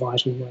important and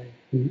vital way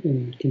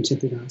in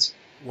contemporary dance.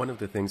 One of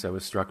the things I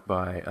was struck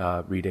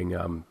by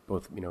reading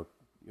both,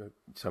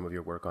 some of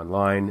your work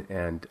online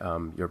and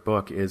your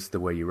book is the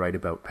way you write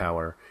about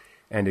power.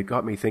 And it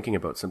got me thinking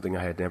about something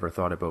I had never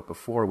thought about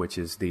before, which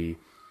is the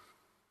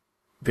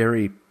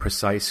very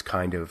precise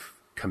kind of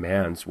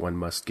commands one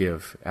must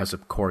give as a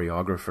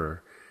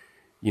choreographer.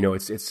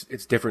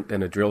 It's different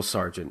than a drill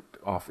sergeant.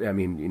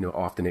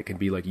 Often it can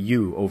be like,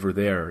 you over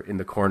there in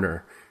the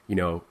corner,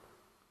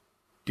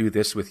 do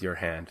this with your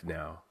hand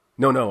now.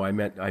 No, I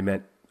meant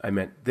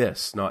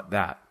this, not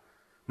that.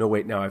 No,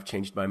 wait, now I've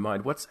changed my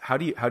mind. How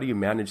do you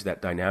manage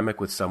that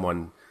dynamic with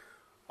someone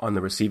on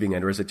the receiving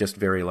end, or is it just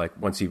very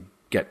like once you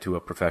get to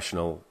a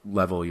professional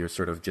level, you're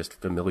sort of just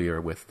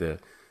familiar with the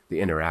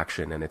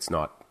interaction and it's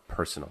not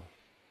personal?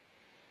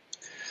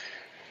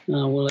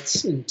 Well,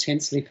 it's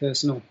intensely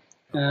personal.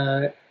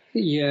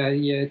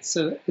 It's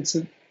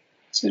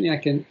certainly I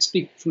can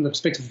speak from the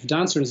perspective of a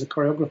dancer as a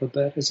choreographer,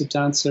 but as a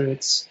dancer,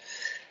 it's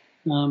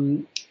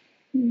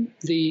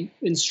the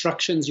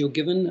instructions you're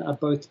given are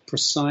both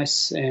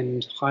precise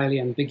and highly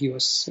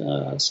ambiguous.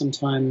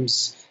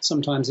 Sometimes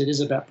it is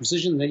about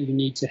precision, that you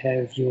need to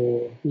have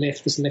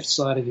this left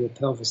side of your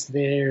pelvis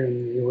there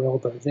and your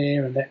elbow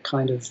there, and that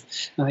kind of,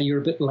 you're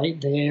a bit late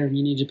there and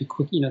you need to be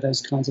quick,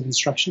 those kinds of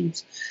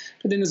instructions.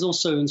 But then there's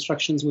also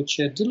instructions which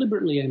are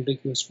deliberately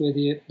ambiguous, where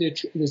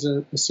there's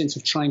a sense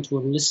of trying to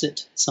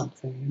elicit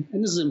something.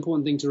 And this is an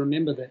important thing to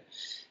remember, that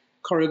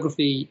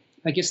choreography,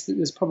 I guess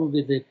there's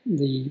probably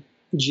the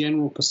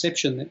general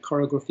perception that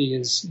choreography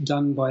is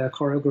done by a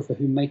choreographer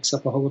who makes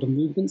up a whole lot of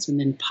movements and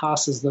then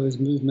passes those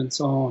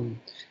movements on,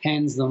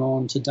 hands them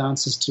on to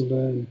dancers to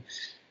learn.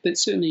 But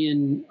certainly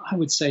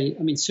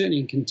certainly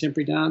in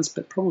contemporary dance,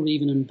 but probably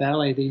even in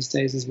ballet these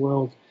days as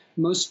well,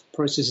 most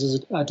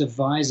processes are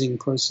devising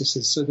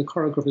processes. So the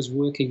choreographer is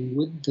working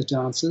with the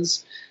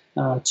dancers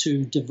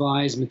to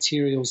devise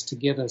materials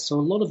together. So a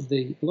lot of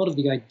the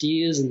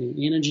ideas and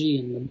the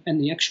energy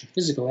and the actual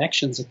physical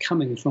actions are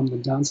coming from the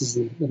dancers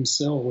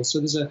themselves.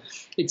 So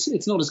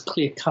it's not as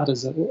clear cut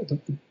as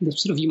the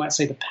sort of, you might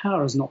say, the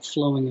power is not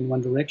flowing in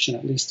one direction,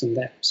 at least in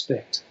that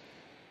respect.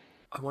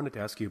 I wanted to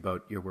ask you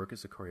about your work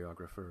as a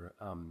choreographer.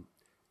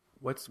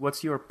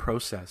 What's your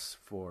process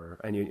for?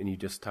 And you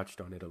just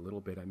touched on it a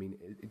little bit. I mean,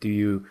 do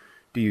you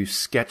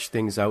sketch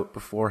things out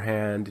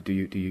beforehand? Do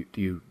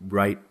you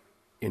write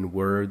in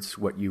words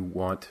what you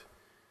want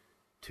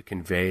to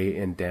convey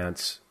in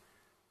dance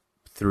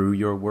through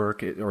your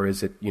work, or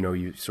is it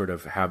you sort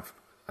of have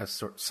a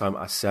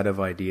set of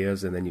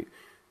ideas and then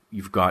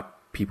you've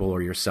got people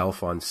or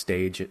yourself on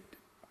stage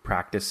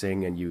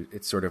practicing and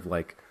it's sort of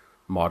like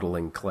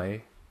modeling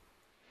clay?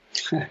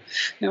 I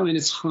mean,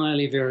 it's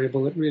highly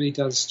variable. It really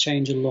does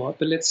change a lot.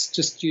 But let's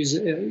just use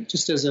it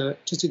just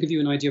to give you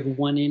an idea of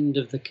one end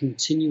of the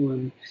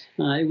continuum.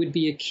 It would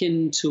be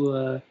akin to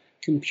a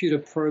computer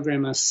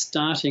programmer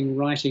starting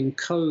writing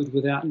code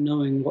without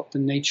knowing what the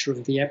nature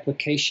of the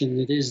application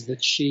it is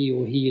that she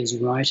or he is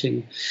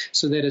writing.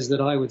 So that is that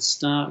I would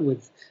start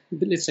with,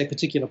 let's say,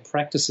 particular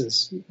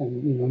practices,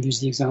 and I'll use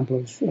the example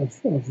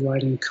of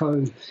writing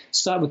code.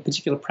 Start with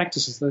particular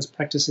practices. Those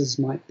practices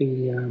might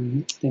be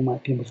they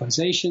might be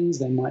improvisations,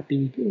 they might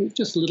be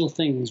just little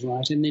things,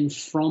 right? And then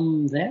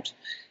from that,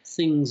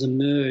 things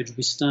emerge.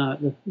 We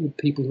start with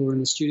people who are in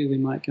the studio. We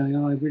might go,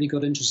 I really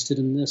got interested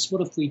in this.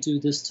 What if we do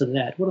this to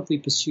that? What if we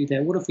pursue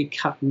that? What if we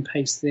cut and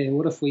paste there?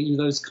 What if we,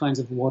 those kinds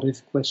of what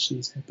if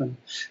questions happen.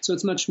 So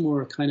it's much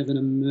more a kind of an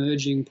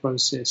emerging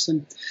process.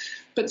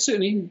 But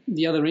certainly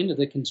the other end of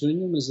the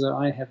continuum is that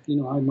I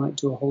might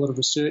do a whole lot of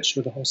research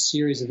with a whole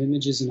series of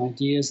images and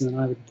ideas, and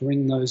then I would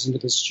bring those into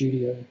the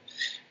studio.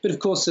 But of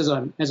course, as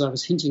I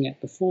was hinting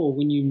at before,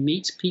 when you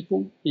meet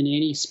people in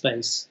any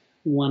space,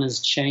 one has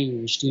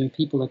changed.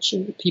 People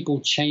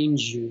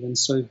change you, and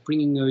so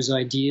bringing those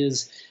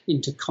ideas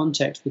into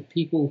contact with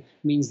people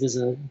means there's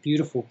a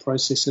beautiful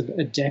process of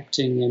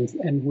adapting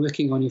and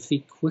working on your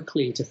feet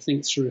quickly to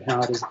think through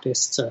how it is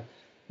best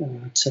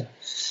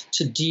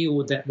to deal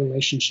with that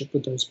relationship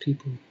with those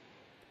people.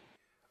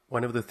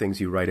 One of the things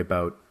you write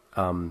about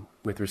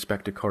with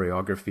respect to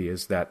choreography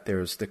is that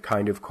there's the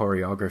kind of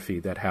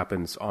choreography that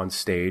happens on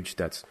stage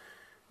that's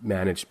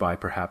managed by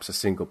perhaps a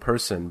single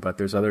person, but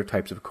there's other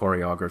types of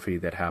choreography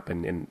that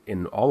happen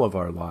in all of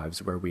our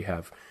lives where we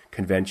have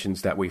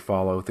conventions that we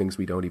follow, things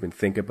we don't even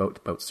think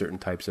about certain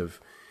types of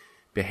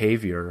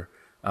behavior.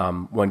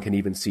 One can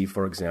even see,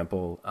 for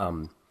example,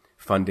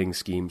 funding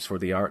schemes for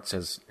the arts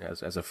as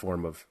a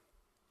form of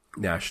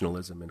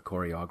nationalism and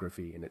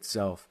choreography in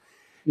itself.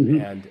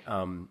 Mm-hmm.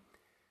 And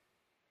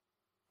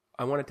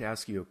I wanted to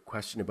ask you a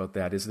question about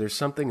that. Is there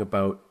something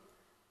about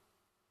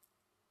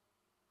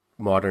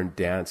modern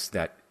dance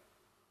that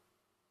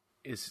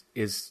is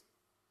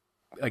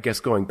I guess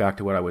going back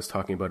to what I was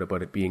talking about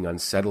it being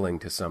unsettling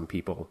to some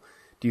people,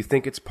 do you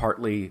think it's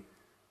partly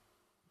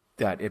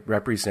that it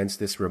represents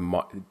this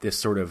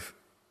sort of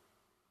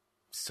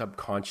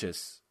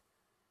subconscious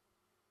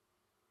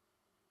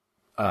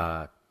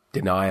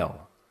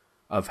denial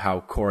of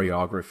how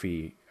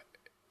choreographed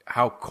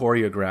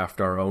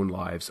our own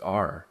lives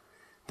are,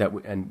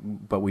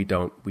 but we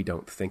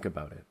don't think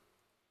about it?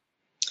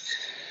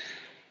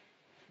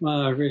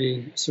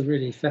 It's a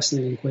really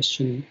fascinating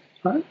question.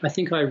 I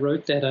think I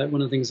wrote that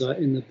one of the things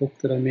in the book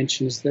that I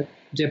mentioned is that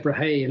Deborah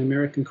Hay, an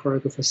American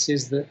choreographer,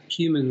 says that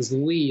humans,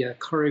 we are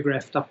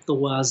choreographed up the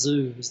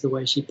wazoo, is the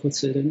way she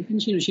puts it.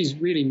 And she's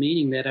really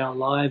meaning that our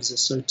lives are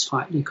so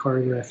tightly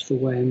choreographed, the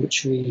way in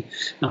which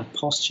our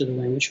posture, the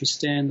way in which we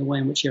stand, the way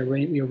in which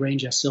we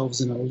arrange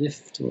ourselves in a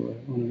lift or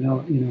on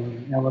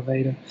an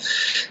elevator.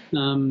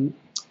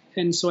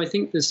 And so I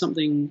think there's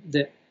something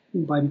that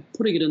by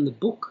putting it in the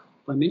book,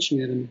 by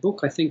mentioning it in the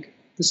book, I think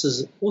this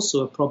is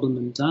also a problem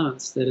in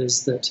dance. That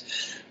is that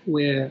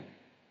where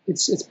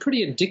it's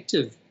pretty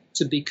addictive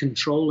to be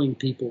controlling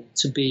people,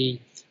 to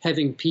be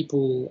having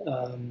people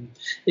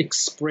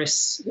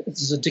express.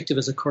 It's as addictive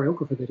as a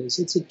choreographer. That is,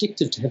 it's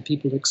addictive to have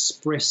people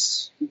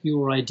express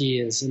your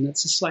ideas, and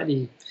it's a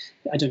slightly.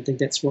 I don't think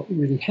that's what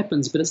really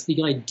happens, but it's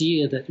the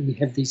idea that we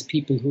have these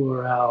people who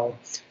are our.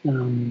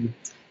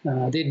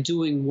 They're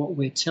doing what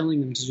we're telling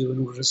them to do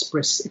in order to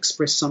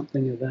express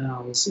something of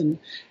ours, and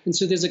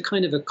so there's a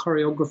kind of a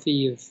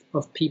choreography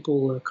of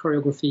people, a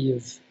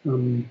choreography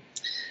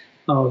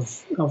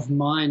of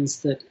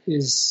minds that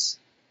is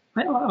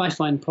I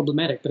find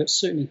problematic, but it's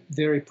certainly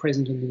very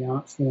present in the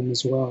art form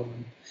as well.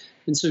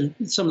 And so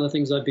some of the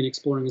things I've been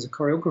exploring as a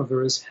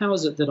choreographer is how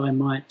is it that I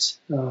might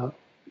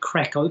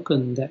crack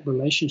open that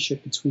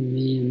relationship between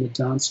me and the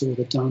dancer or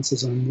the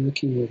dancers I'm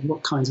working with?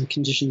 What kinds of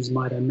conditions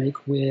might I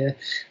make where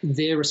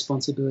their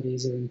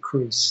responsibilities are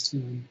increased?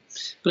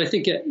 But I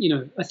think,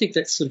 I think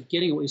that's sort of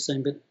getting at what you're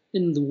saying, but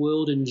in the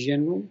world in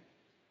general,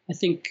 I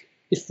think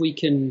if we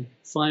can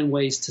find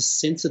ways to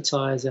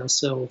sensitize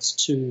ourselves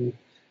to,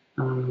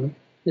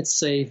 let's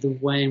say, the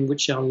way in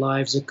which our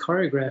lives are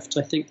choreographed,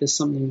 I think there's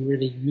something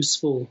really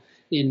useful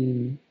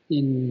in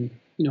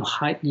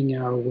heightening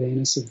our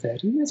awareness of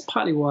that. And that's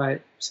partly why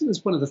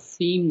it's one of the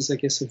themes, I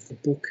guess, of the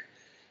book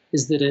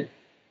is that it,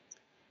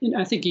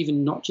 I think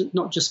even not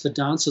just for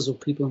dancers or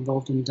people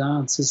involved in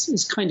dance,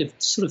 is kind of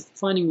sort of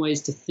finding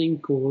ways to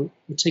think or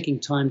taking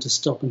time to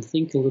stop and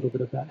think a little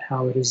bit about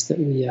how it is that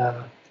we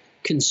are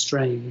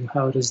constrained, or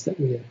how it is that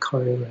we are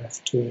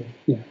choreographed, or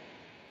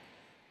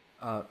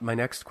my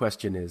next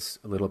question is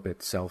a little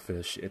bit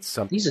selfish. It's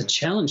something. These are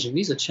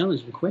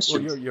challenging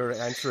questions. Well, you're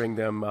answering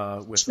them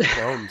with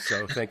aplomb,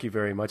 so thank you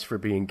very much for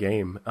being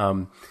game.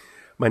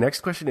 My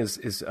next question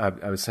is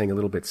I was saying a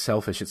little bit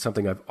selfish. It's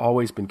something I've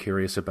always been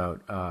curious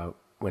about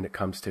when it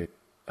comes to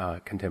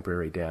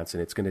contemporary dance,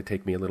 and it's going to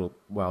take me a little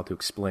while to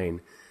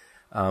explain.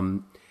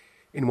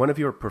 In one of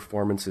your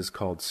performances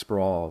called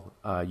Sprawl,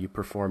 you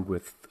performed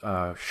with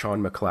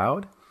Sean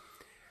McLeod.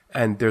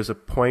 And there's a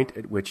point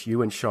at which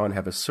you and Sean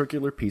have a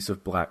circular piece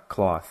of black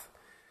cloth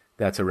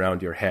that's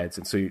around your heads.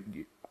 And so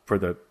for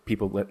the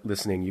people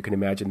listening, you can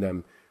imagine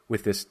them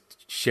with this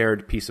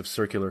shared piece of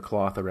circular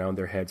cloth around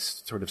their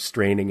heads, sort of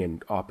straining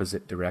in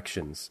opposite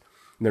directions.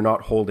 And they're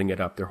not holding it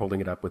up. They're holding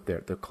it up with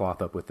the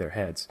cloth up with their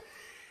heads.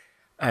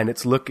 And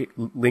it's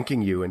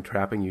linking you and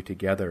trapping you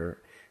together.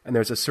 And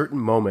there's a certain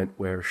moment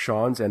where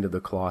Sean's end of the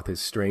cloth is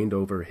strained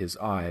over his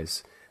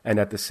eyes. And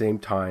at the same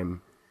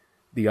time,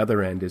 the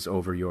other end is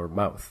over your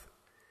mouth.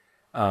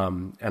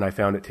 And I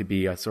found it to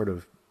be a sort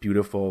of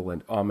beautiful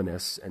and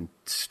ominous and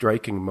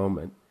striking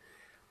moment.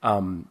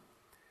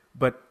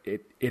 But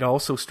it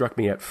also struck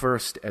me at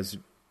first as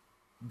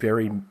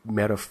very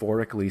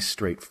metaphorically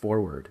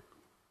straightforward.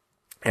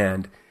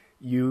 And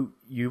you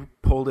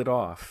pulled it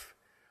off.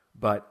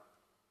 But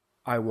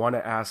I want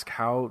to ask,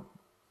 how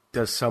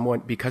does someone,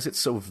 because it's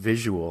so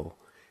visual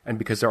and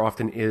because there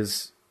often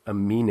is a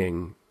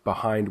meaning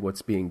behind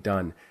what's being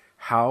done,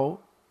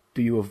 how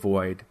do you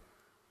avoid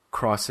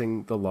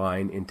crossing the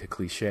line into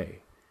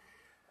cliche?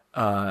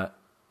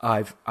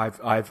 I've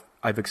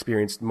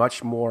experienced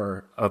much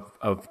more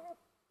of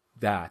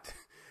that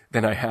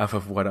than I have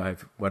of what I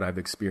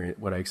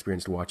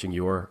experienced watching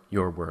your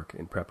work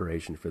in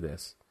preparation for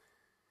this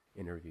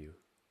interview.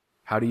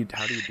 How do you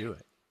do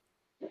it?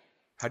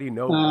 How do you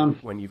know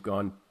when you've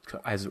gone,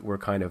 as it were,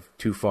 kind of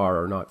too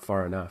far or not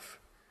far enough?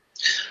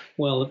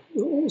 Well,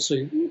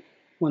 also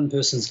one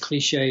person's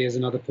cliche is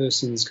another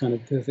person's kind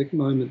of perfect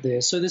moment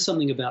there. So there's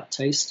something about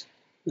taste,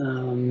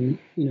 and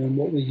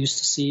what we're used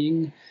to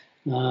seeing.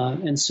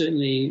 And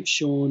certainly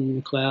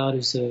Sean McLeod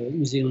is a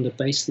New Zealander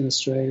based in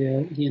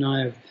Australia. He and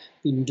I have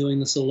been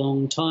doing this a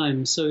long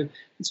time. So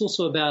it's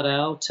also about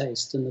our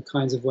taste and the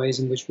kinds of ways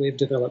in which we've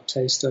developed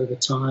taste over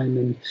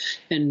time,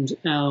 and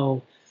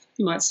our,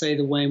 you might say,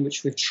 the way in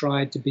which we've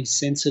tried to be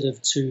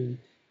sensitive to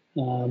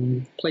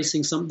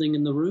placing something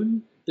in the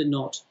room, but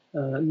not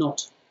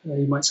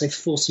you might say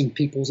forcing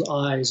people's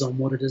eyes on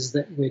what it is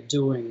that we're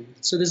doing.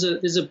 So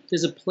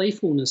there's a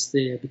playfulness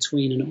there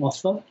between an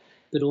offer,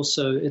 but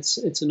also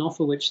it's an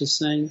offer which is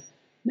saying,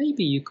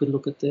 maybe you could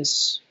look at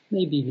this,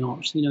 maybe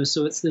not.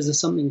 So there's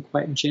something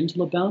quite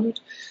gentle about it,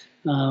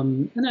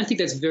 and I think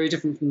that's very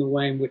different from the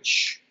way in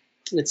which,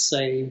 let's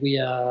say,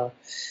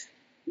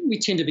 we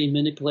tend to be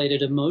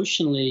manipulated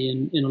emotionally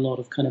in a lot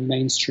of kind of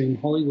mainstream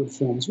Hollywood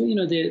films.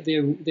 Well,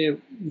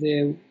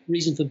 their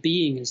reason for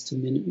being is to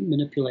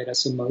manipulate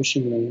us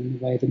emotionally, and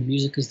the way the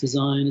music is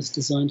designed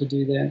to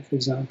do that, for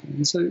example.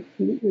 And so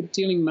we're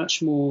dealing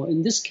much more,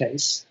 in this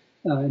case,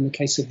 in the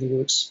case of the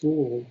work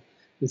Sprawl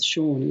with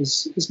Sean,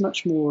 is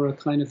much more a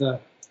kind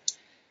of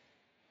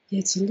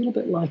it's a little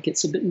bit like,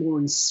 it's a bit more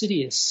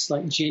insidious,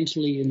 like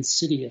gently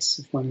insidious,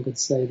 if one could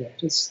say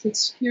that.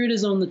 It's here it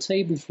is on the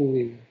table for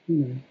you.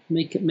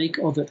 Make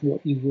of it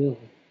what you will.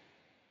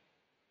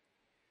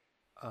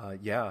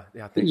 Yeah.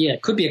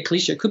 It could be a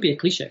cliche. It could be a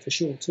cliche for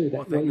sure too.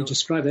 You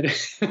described it.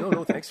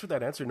 No. Thanks for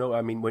that answer. No,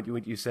 I mean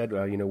what you said.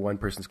 One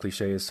person's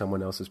cliche is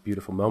someone else's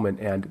beautiful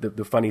moment. And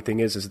the funny thing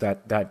is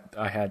that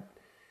I had.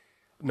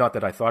 Not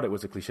that I thought it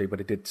was a cliche, but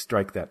it did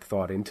strike that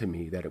thought into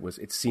me, that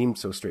it seemed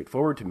so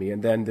straightforward to me.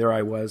 And then there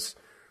I was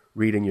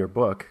reading your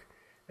book,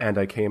 and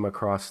I came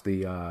across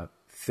the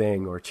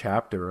thing or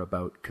chapter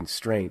about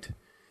constraint.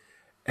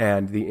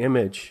 And the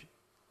image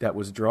that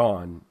was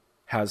drawn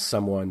has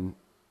someone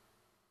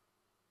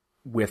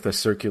with a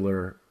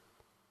circular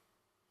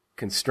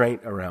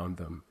constraint around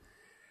them.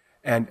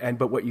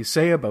 But what you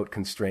say about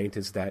constraint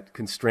is that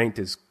constraint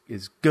is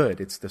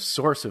good. It's the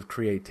source of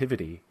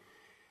creativity.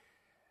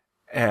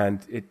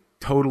 And it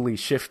totally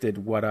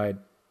shifted what I'd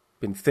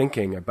been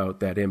thinking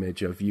about that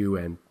image of you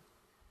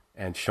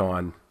and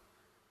Sean.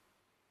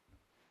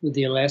 With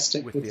the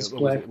elastic. With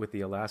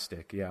the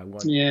elastic, yeah.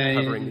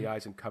 Covering the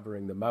eyes and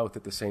covering the mouth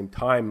at the same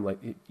time. Like,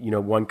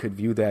 one could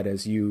view that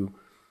as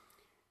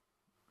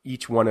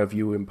each one of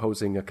you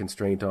imposing a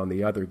constraint on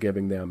the other,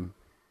 giving them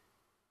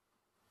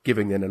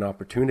an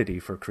opportunity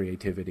for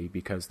creativity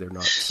because they're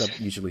not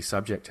usually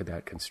subject to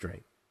that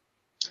constraint.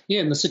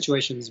 Yeah, and the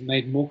situation is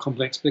made more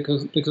complex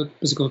because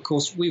of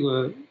course we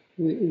were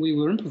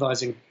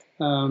improvising,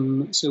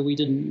 so we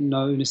didn't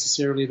know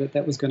necessarily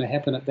that was going to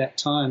happen at that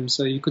time.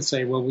 So you could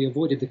say, well, we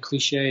avoided the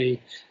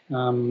cliche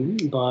by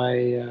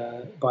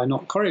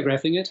not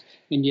choreographing it,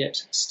 and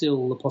yet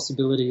still the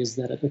possibility is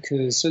that it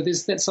occurs. So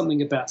that's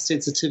something about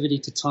sensitivity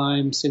to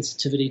time,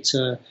 sensitivity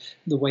to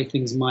the way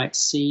things might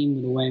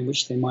seem, the way in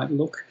which they might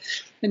look.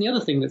 And the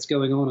other thing that's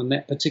going on in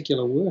that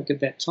particular work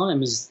at that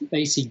time is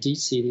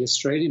AC/DC, the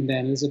Australian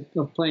band, is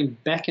playing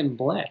Back in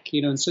Black,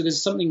 and so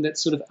there's something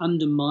that's sort of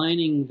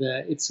undermining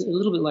it's a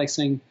little bit like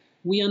saying,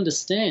 we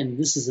understand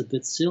this is a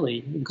bit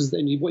silly, because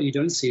then what you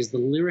don't see is the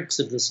lyrics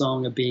of the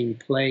song are being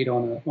played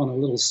on a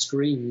little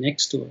screen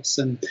next to us.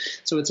 And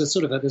so it's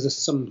there's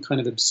some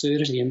kind of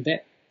absurdity, and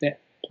that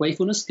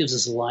playfulness gives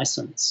us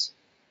license.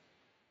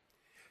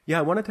 Yeah,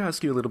 I wanted to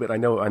ask you a little bit. I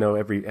know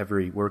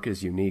every work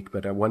is unique,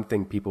 but one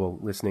thing people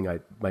listening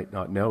might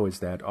not know is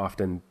that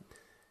often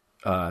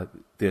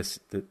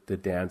the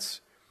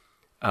dance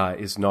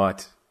is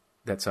not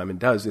that Simon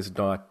does is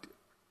not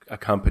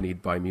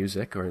accompanied by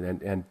music,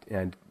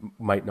 and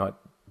might not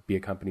be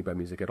accompanied by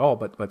music at all.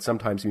 But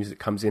sometimes music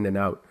comes in and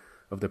out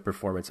of the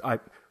performance.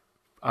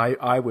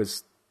 I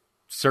was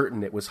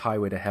certain it was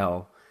Highway to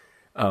Hell.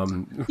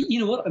 You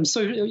know what?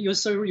 You're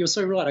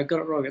so right. I got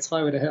it wrong. It's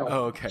Highway to Hell.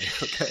 Oh, okay.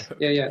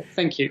 Yeah.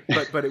 Thank you.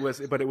 But it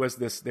was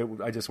this.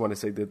 I just want to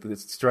say that the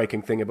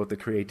striking thing about the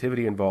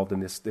creativity involved in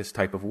this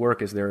type of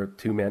work is there are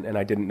two men, and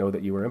I didn't know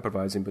that you were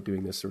improvising, but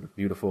doing this sort of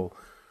beautiful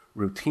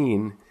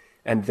routine,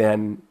 and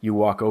then you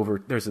walk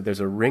over. There's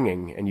a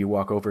ringing, and you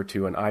walk over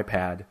to an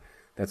iPad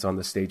that's on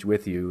the stage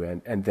with you,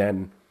 and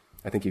then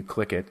I think you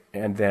click it,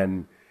 and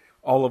then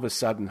all of a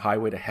sudden,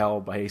 Highway to Hell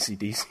by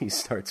AC/DC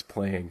starts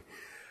playing.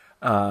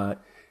 I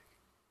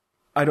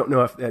don't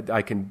know if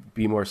I can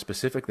be more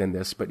specific than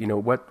this, but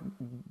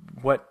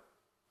what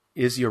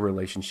is your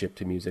relationship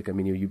to music? I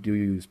mean, you do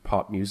use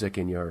pop music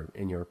in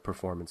your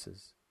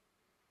performances.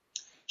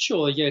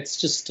 Sure. Yeah, it's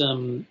just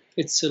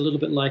it's a little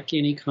bit like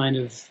any kind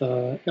of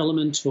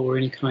element or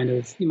any kind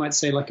of, you might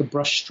say, like a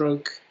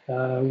brushstroke.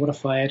 What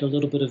if I add a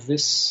little bit of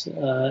this?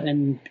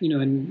 And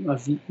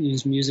I've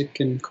used music,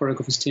 and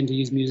choreographers tend to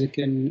use music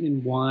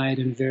in wide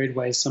and varied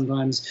ways,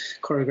 sometimes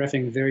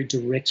choreographing very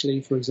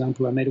directly. For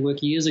example, I made a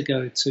work years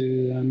ago to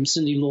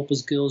Cyndi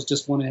Lauper's Girls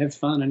Just Want to Have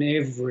Fun, and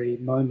every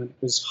moment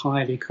was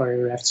highly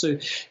choreographed. So,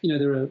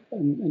 there are,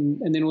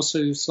 and then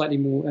also slightly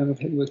more,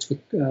 I've worked with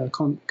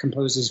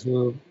composers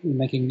who are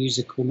making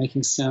music or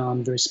making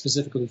sound very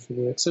specifically for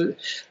work. So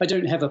I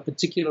don't have a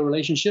particular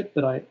relationship,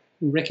 but I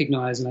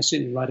recognize, and I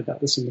certainly write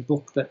about this in the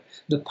book, that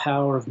the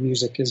power of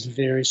music is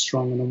very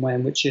strong in the way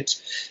in which it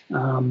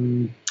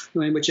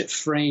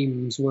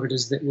frames what it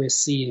is that we're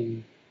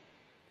seeing.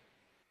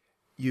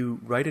 You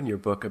write in your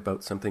book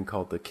about something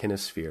called the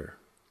kinesphere,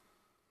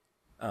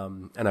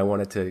 and I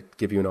wanted to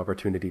give you an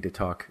opportunity to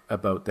talk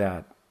about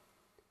that.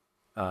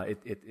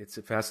 It's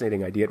a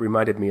fascinating idea. It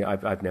reminded me,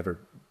 I've never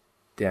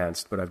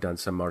danced, but I've done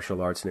some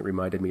martial arts, and it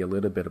reminded me a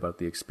little bit about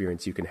the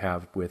experience you can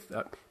have with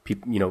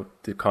people.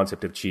 The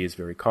concept of chi is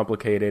very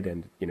complicated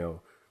and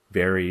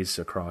varies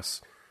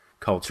across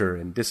culture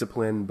and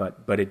discipline,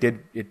 but it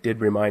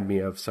did remind me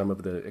of some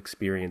of the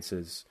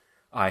experiences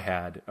I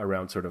had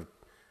around sort of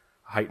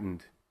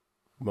heightened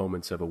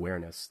moments of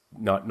awareness.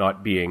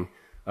 Not being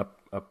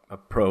a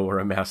pro or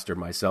a master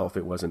myself,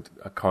 it wasn't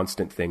a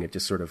constant thing. It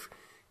just sort of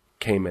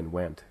came and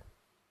went.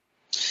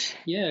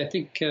 Yeah, I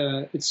think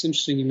it's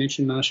interesting you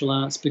mentioned martial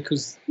arts,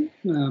 because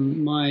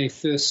my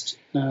first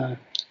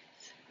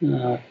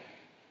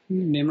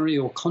memory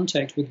or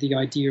contact with the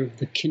idea of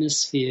the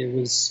kinesphere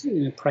was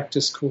in a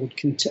practice called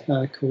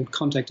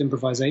contact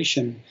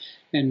improvisation.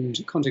 And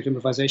contact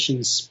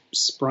improvisation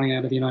sprang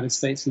out of the United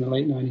States in the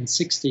late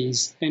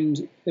 1960s,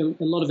 and a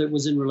lot of it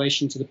was in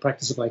relation to the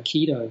practice of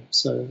Aikido.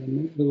 So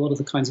a lot of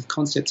the kinds of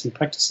concepts and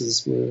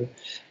practices were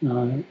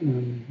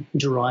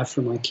derived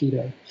from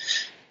Aikido.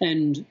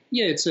 And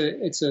yeah, it's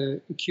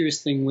a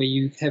curious thing where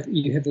you have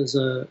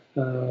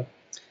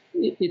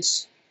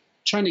it's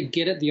trying to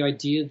get at the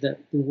idea that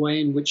the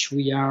way in which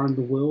we are in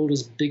the world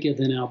is bigger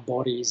than our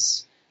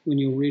bodies. When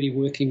you're really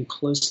working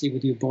closely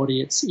with your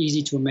body, it's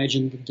easy to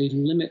imagine that the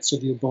limits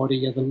of your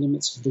body are the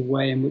limits of the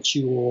way in which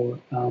you're,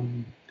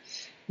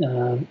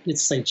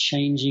 let's say,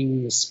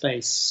 changing the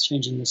space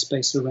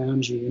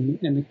around you.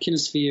 And the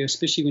kinesphere,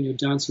 especially when you're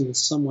dancing with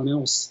someone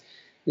else,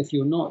 if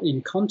you're not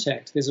in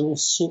contact, there's all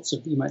sorts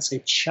of, you might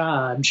say,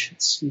 charge.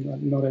 It's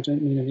not, I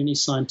don't mean in any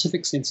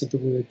scientific sense of the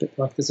word, but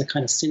like there's a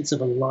kind of sense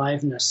of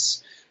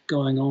aliveness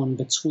going on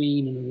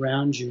between and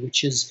around you,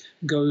 which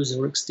goes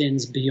or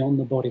extends beyond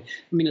the body.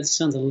 I mean, it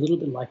sounds a little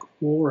bit like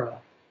aura,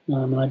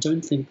 and I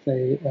don't think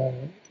the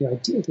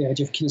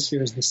idea of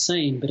kinesphere is the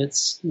same, but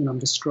it's, when I'm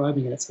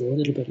describing it, it's a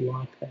little bit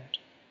like that.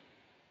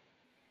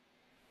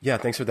 Yeah,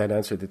 thanks for that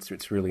answer.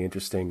 It's really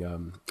interesting.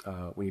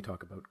 When you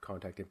talk about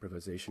contact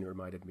improvisation, it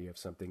reminded me of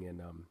something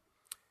in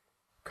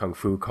Kung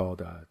Fu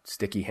called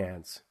sticky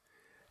hands,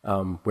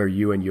 where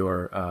you and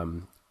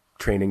your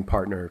training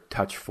partner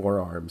touch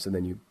forearms, and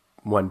then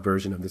one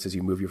version of this is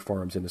you move your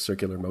forearms in a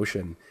circular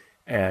motion,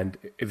 and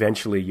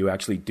eventually you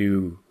actually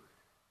do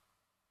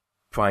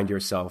find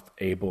yourself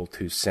able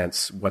to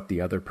sense what the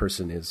other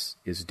person is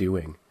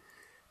doing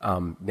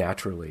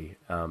naturally.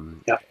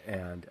 Yeah.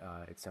 And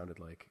it sounded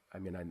like,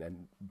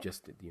 and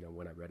just,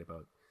 when I read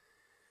about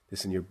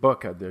this in your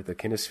book, the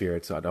kinesphere,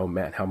 it's thought, oh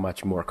man, how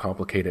much more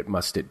complicated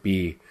must it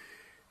be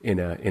in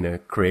a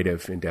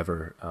creative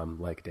endeavor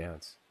like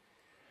dance.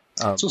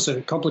 It's also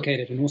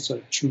complicated and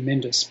also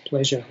tremendous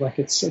pleasure. Like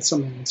it's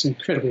something that's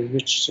incredibly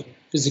rich, sort of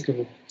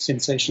physical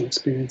sensation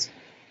experience.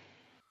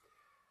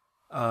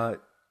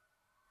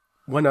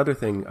 One other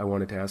thing I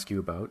wanted to ask you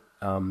about,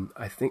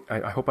 I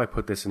hope I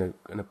put this in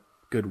a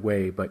good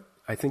way, but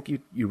I think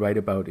you write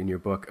about in your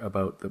book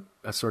about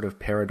a sort of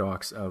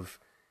paradox of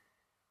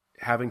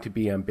having to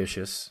be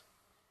ambitious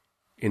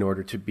in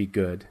order to be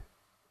good,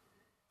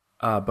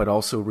 but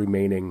also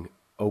remaining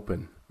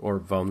open or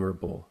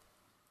vulnerable,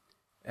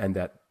 and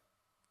that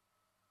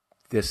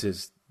this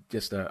is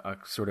just a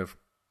sort of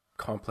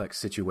complex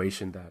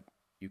situation that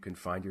you can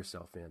find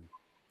yourself in.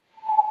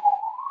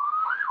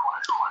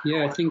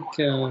 Yeah,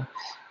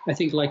 I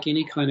think like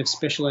any kind of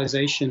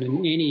specialization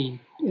in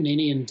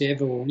any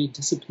endeavor or any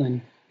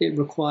discipline, it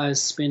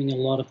requires spending a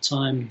lot of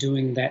time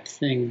doing that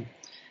thing.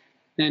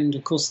 And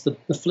of course,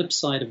 the flip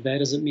side of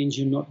that is it means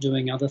you're not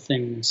doing other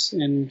things.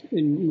 And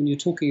when you're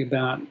talking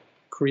about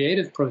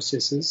creative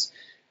processes,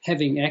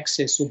 having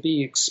access or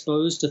being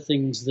exposed to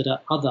things that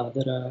are other,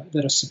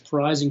 that are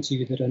surprising to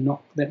you,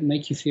 that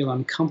make you feel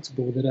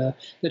uncomfortable,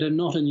 that are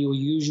not in your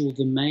usual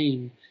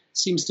domain,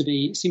 seems to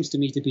me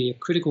to be a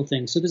critical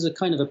thing. So there's a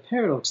kind of a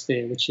paradox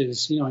there, which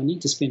is, I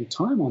need to spend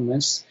time on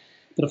this,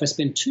 but if I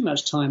spend too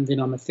much time, then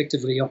I'm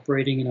effectively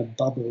operating in a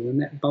bubble,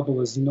 and that bubble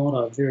is not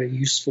a very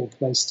useful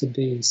place to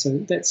be. So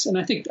and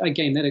I think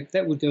again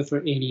that would go for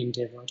any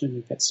endeavor. I don't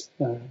think that's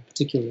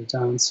particular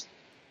dance.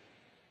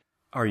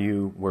 Are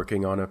you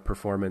working on a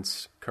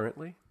performance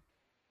currently?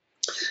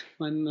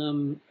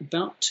 I'm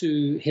about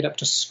to head up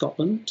to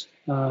Scotland,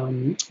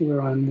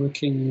 where I'm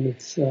working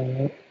with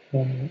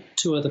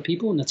two other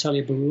people,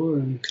 Natalia Barua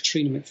and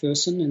Katrina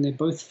McPherson, and they're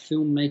both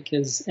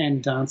filmmakers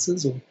and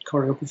dancers or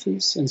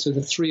choreographers. And so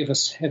the three of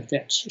us have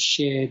those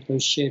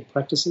shared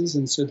practices.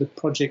 And so the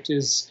project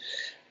is,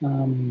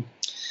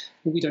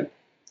 we don't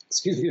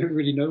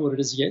really know what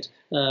it is yet,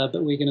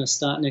 but we're going to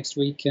start next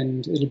week,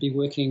 and it'll be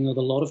working with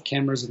a lot of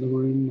cameras in the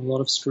room, a lot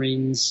of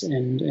screens,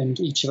 and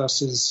each of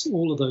us is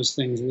all of those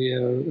things. We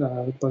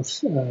are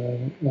both,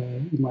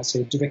 you might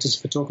say, directors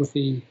of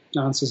photography,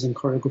 dancers, and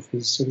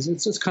choreographers. So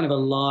it's kind of a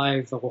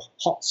live or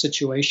hot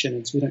situation,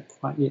 and so we don't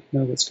quite yet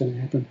know what's going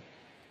to happen.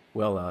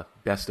 Well,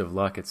 best of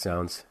luck. It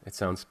sounds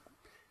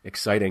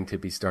exciting to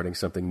be starting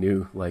something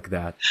new like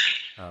that.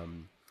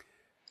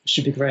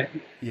 Should be great.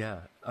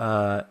 Yeah.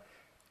 I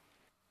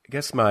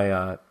guess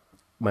my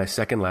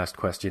second last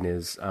question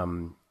is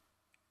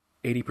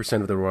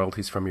 80% of the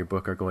royalties from your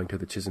book are going to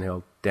the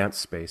Chisenhale Dance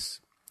Space,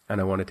 and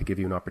I wanted to give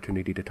you an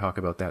opportunity to talk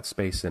about that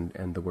space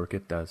and the work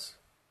it does.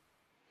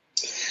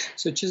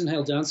 So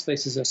Chisenhale Dance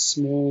Space is a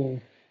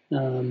small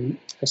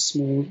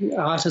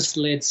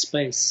artist-led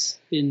space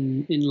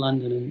in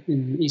London,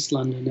 in East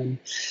London,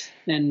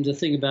 and the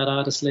thing about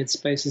artist-led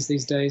spaces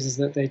these days is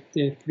that they're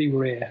pretty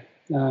rare.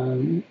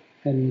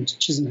 And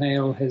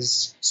Chisenhale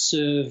has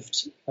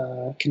served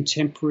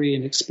contemporary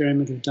and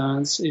experimental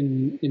dance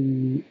in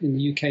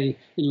the UK,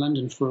 in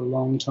London, for a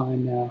long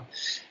time now.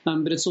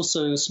 But it's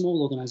also a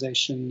small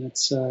organisation.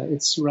 It's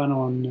run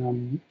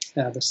on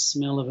the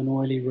smell of an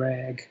oily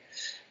rag.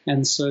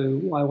 And so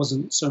I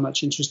wasn't so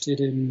much interested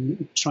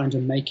in trying to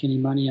make any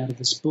money out of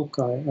this book.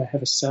 I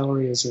have a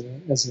salary as a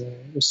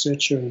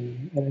researcher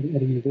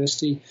at a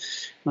university.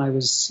 I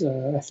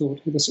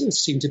thought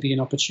this seemed to be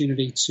an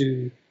opportunity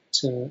to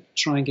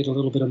try and get a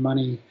little bit of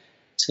money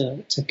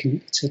to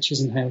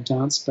Chisenhale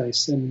Dance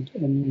Space, and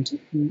I'm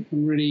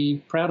really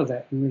proud of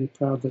that. I'm really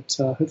proud that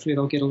hopefully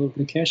they'll get a little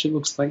bit of cash. It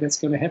looks like that's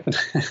going to happen.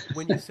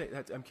 When you say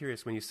that, I'm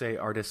curious, when you say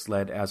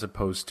artist-led as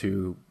opposed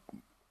to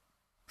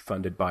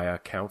funded by a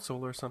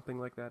council or something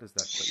like that, is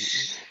that what you mean?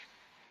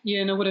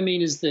 Yeah, no, what I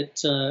mean is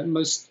that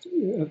most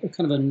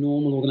kind of a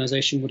normal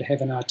organisation would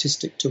have an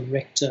artistic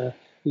director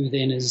who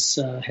then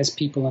has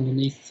people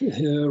underneath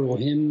her or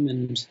him,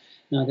 and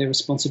their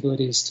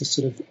responsibility is to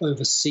sort of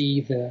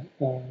oversee the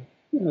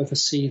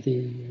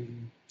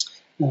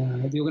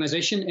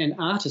organisation. And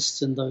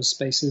artists in those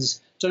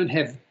spaces don't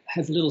have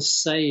little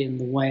say in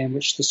the way in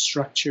which the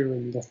structure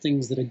and the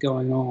things that are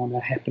going on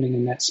are happening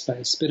in that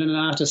space. But in an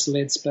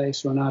artist-led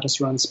space or an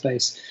artist-run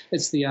space,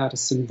 it's the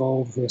artists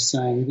involved who are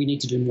saying, we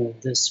need to do more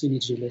of this, we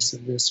need to do less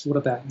of this, what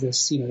about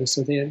this?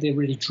 So they're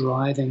really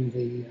driving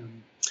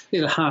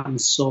they're the heart and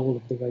soul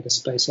of the way the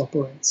space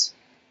operates.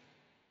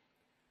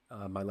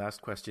 My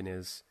last question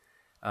is,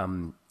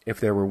 if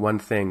there were one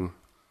thing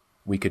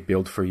we could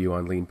build for you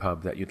on Lean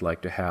Pub that you'd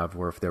like to have,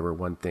 or if there were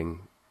one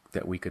thing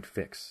that we could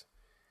fix,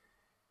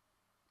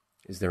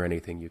 is there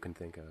anything you can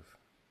think of?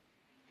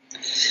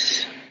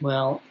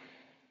 Well,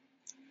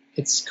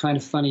 it's kind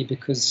of funny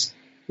because,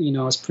 I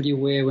was pretty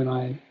aware when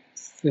I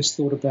first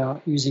thought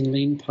about using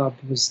Lean Pub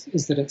is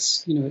that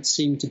it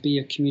seemed to be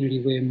a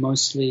community where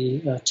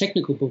mostly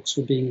technical books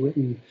were being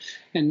written,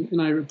 and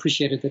I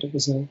appreciated that it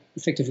was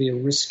effectively a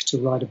risk to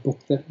write a book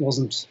that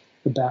wasn't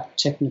about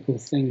technical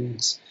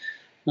things.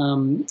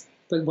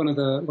 But one of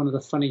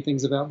the funny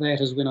things about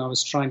that is when I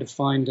was trying to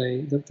find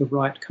the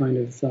right kind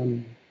of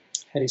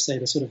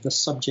the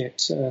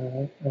subject,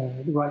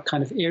 the right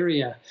kind of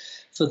area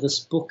for this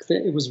book,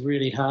 that it was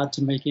really hard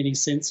to make any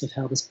sense of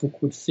how this book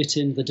would fit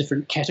in the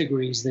different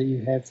categories that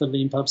you have for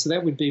Lean Pub. So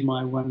that would be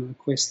my one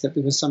request, that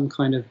there was some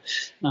kind of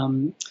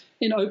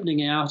in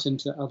opening out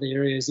into other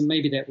areas, and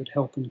maybe that would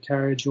help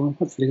encourage, or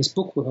hopefully this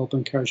book will help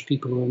encourage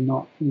people who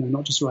are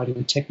not just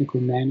writing technical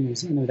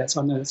manuals. I know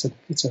it's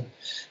a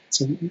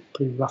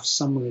pretty rough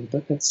summary,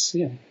 but that's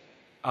yeah.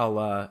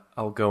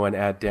 I'll go and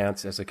add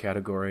dance as a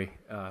category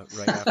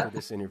right after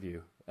this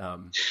interview.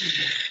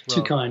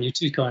 Too kind. You're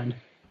too kind.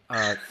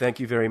 Thank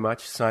you very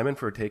much, Simon,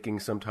 for taking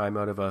some time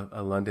out of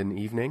a London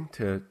evening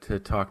to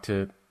talk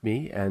to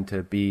me and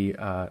to be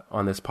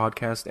on this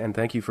podcast. And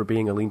thank you for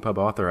being a Lean Pub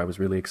author. I was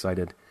really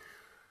excited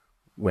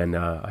when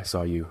I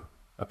saw you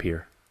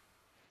appear.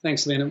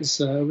 Thanks, Len. It was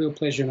a real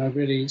pleasure, and I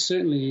really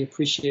certainly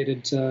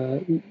appreciated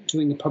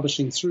doing the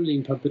publishing through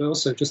Lean Pub, but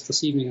also just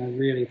this evening I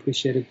really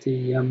appreciated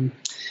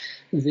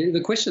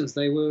the questions.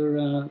 They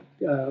were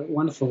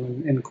wonderful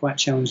and quite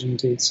challenging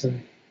indeed, so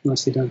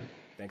nicely done.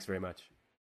 Thanks very much.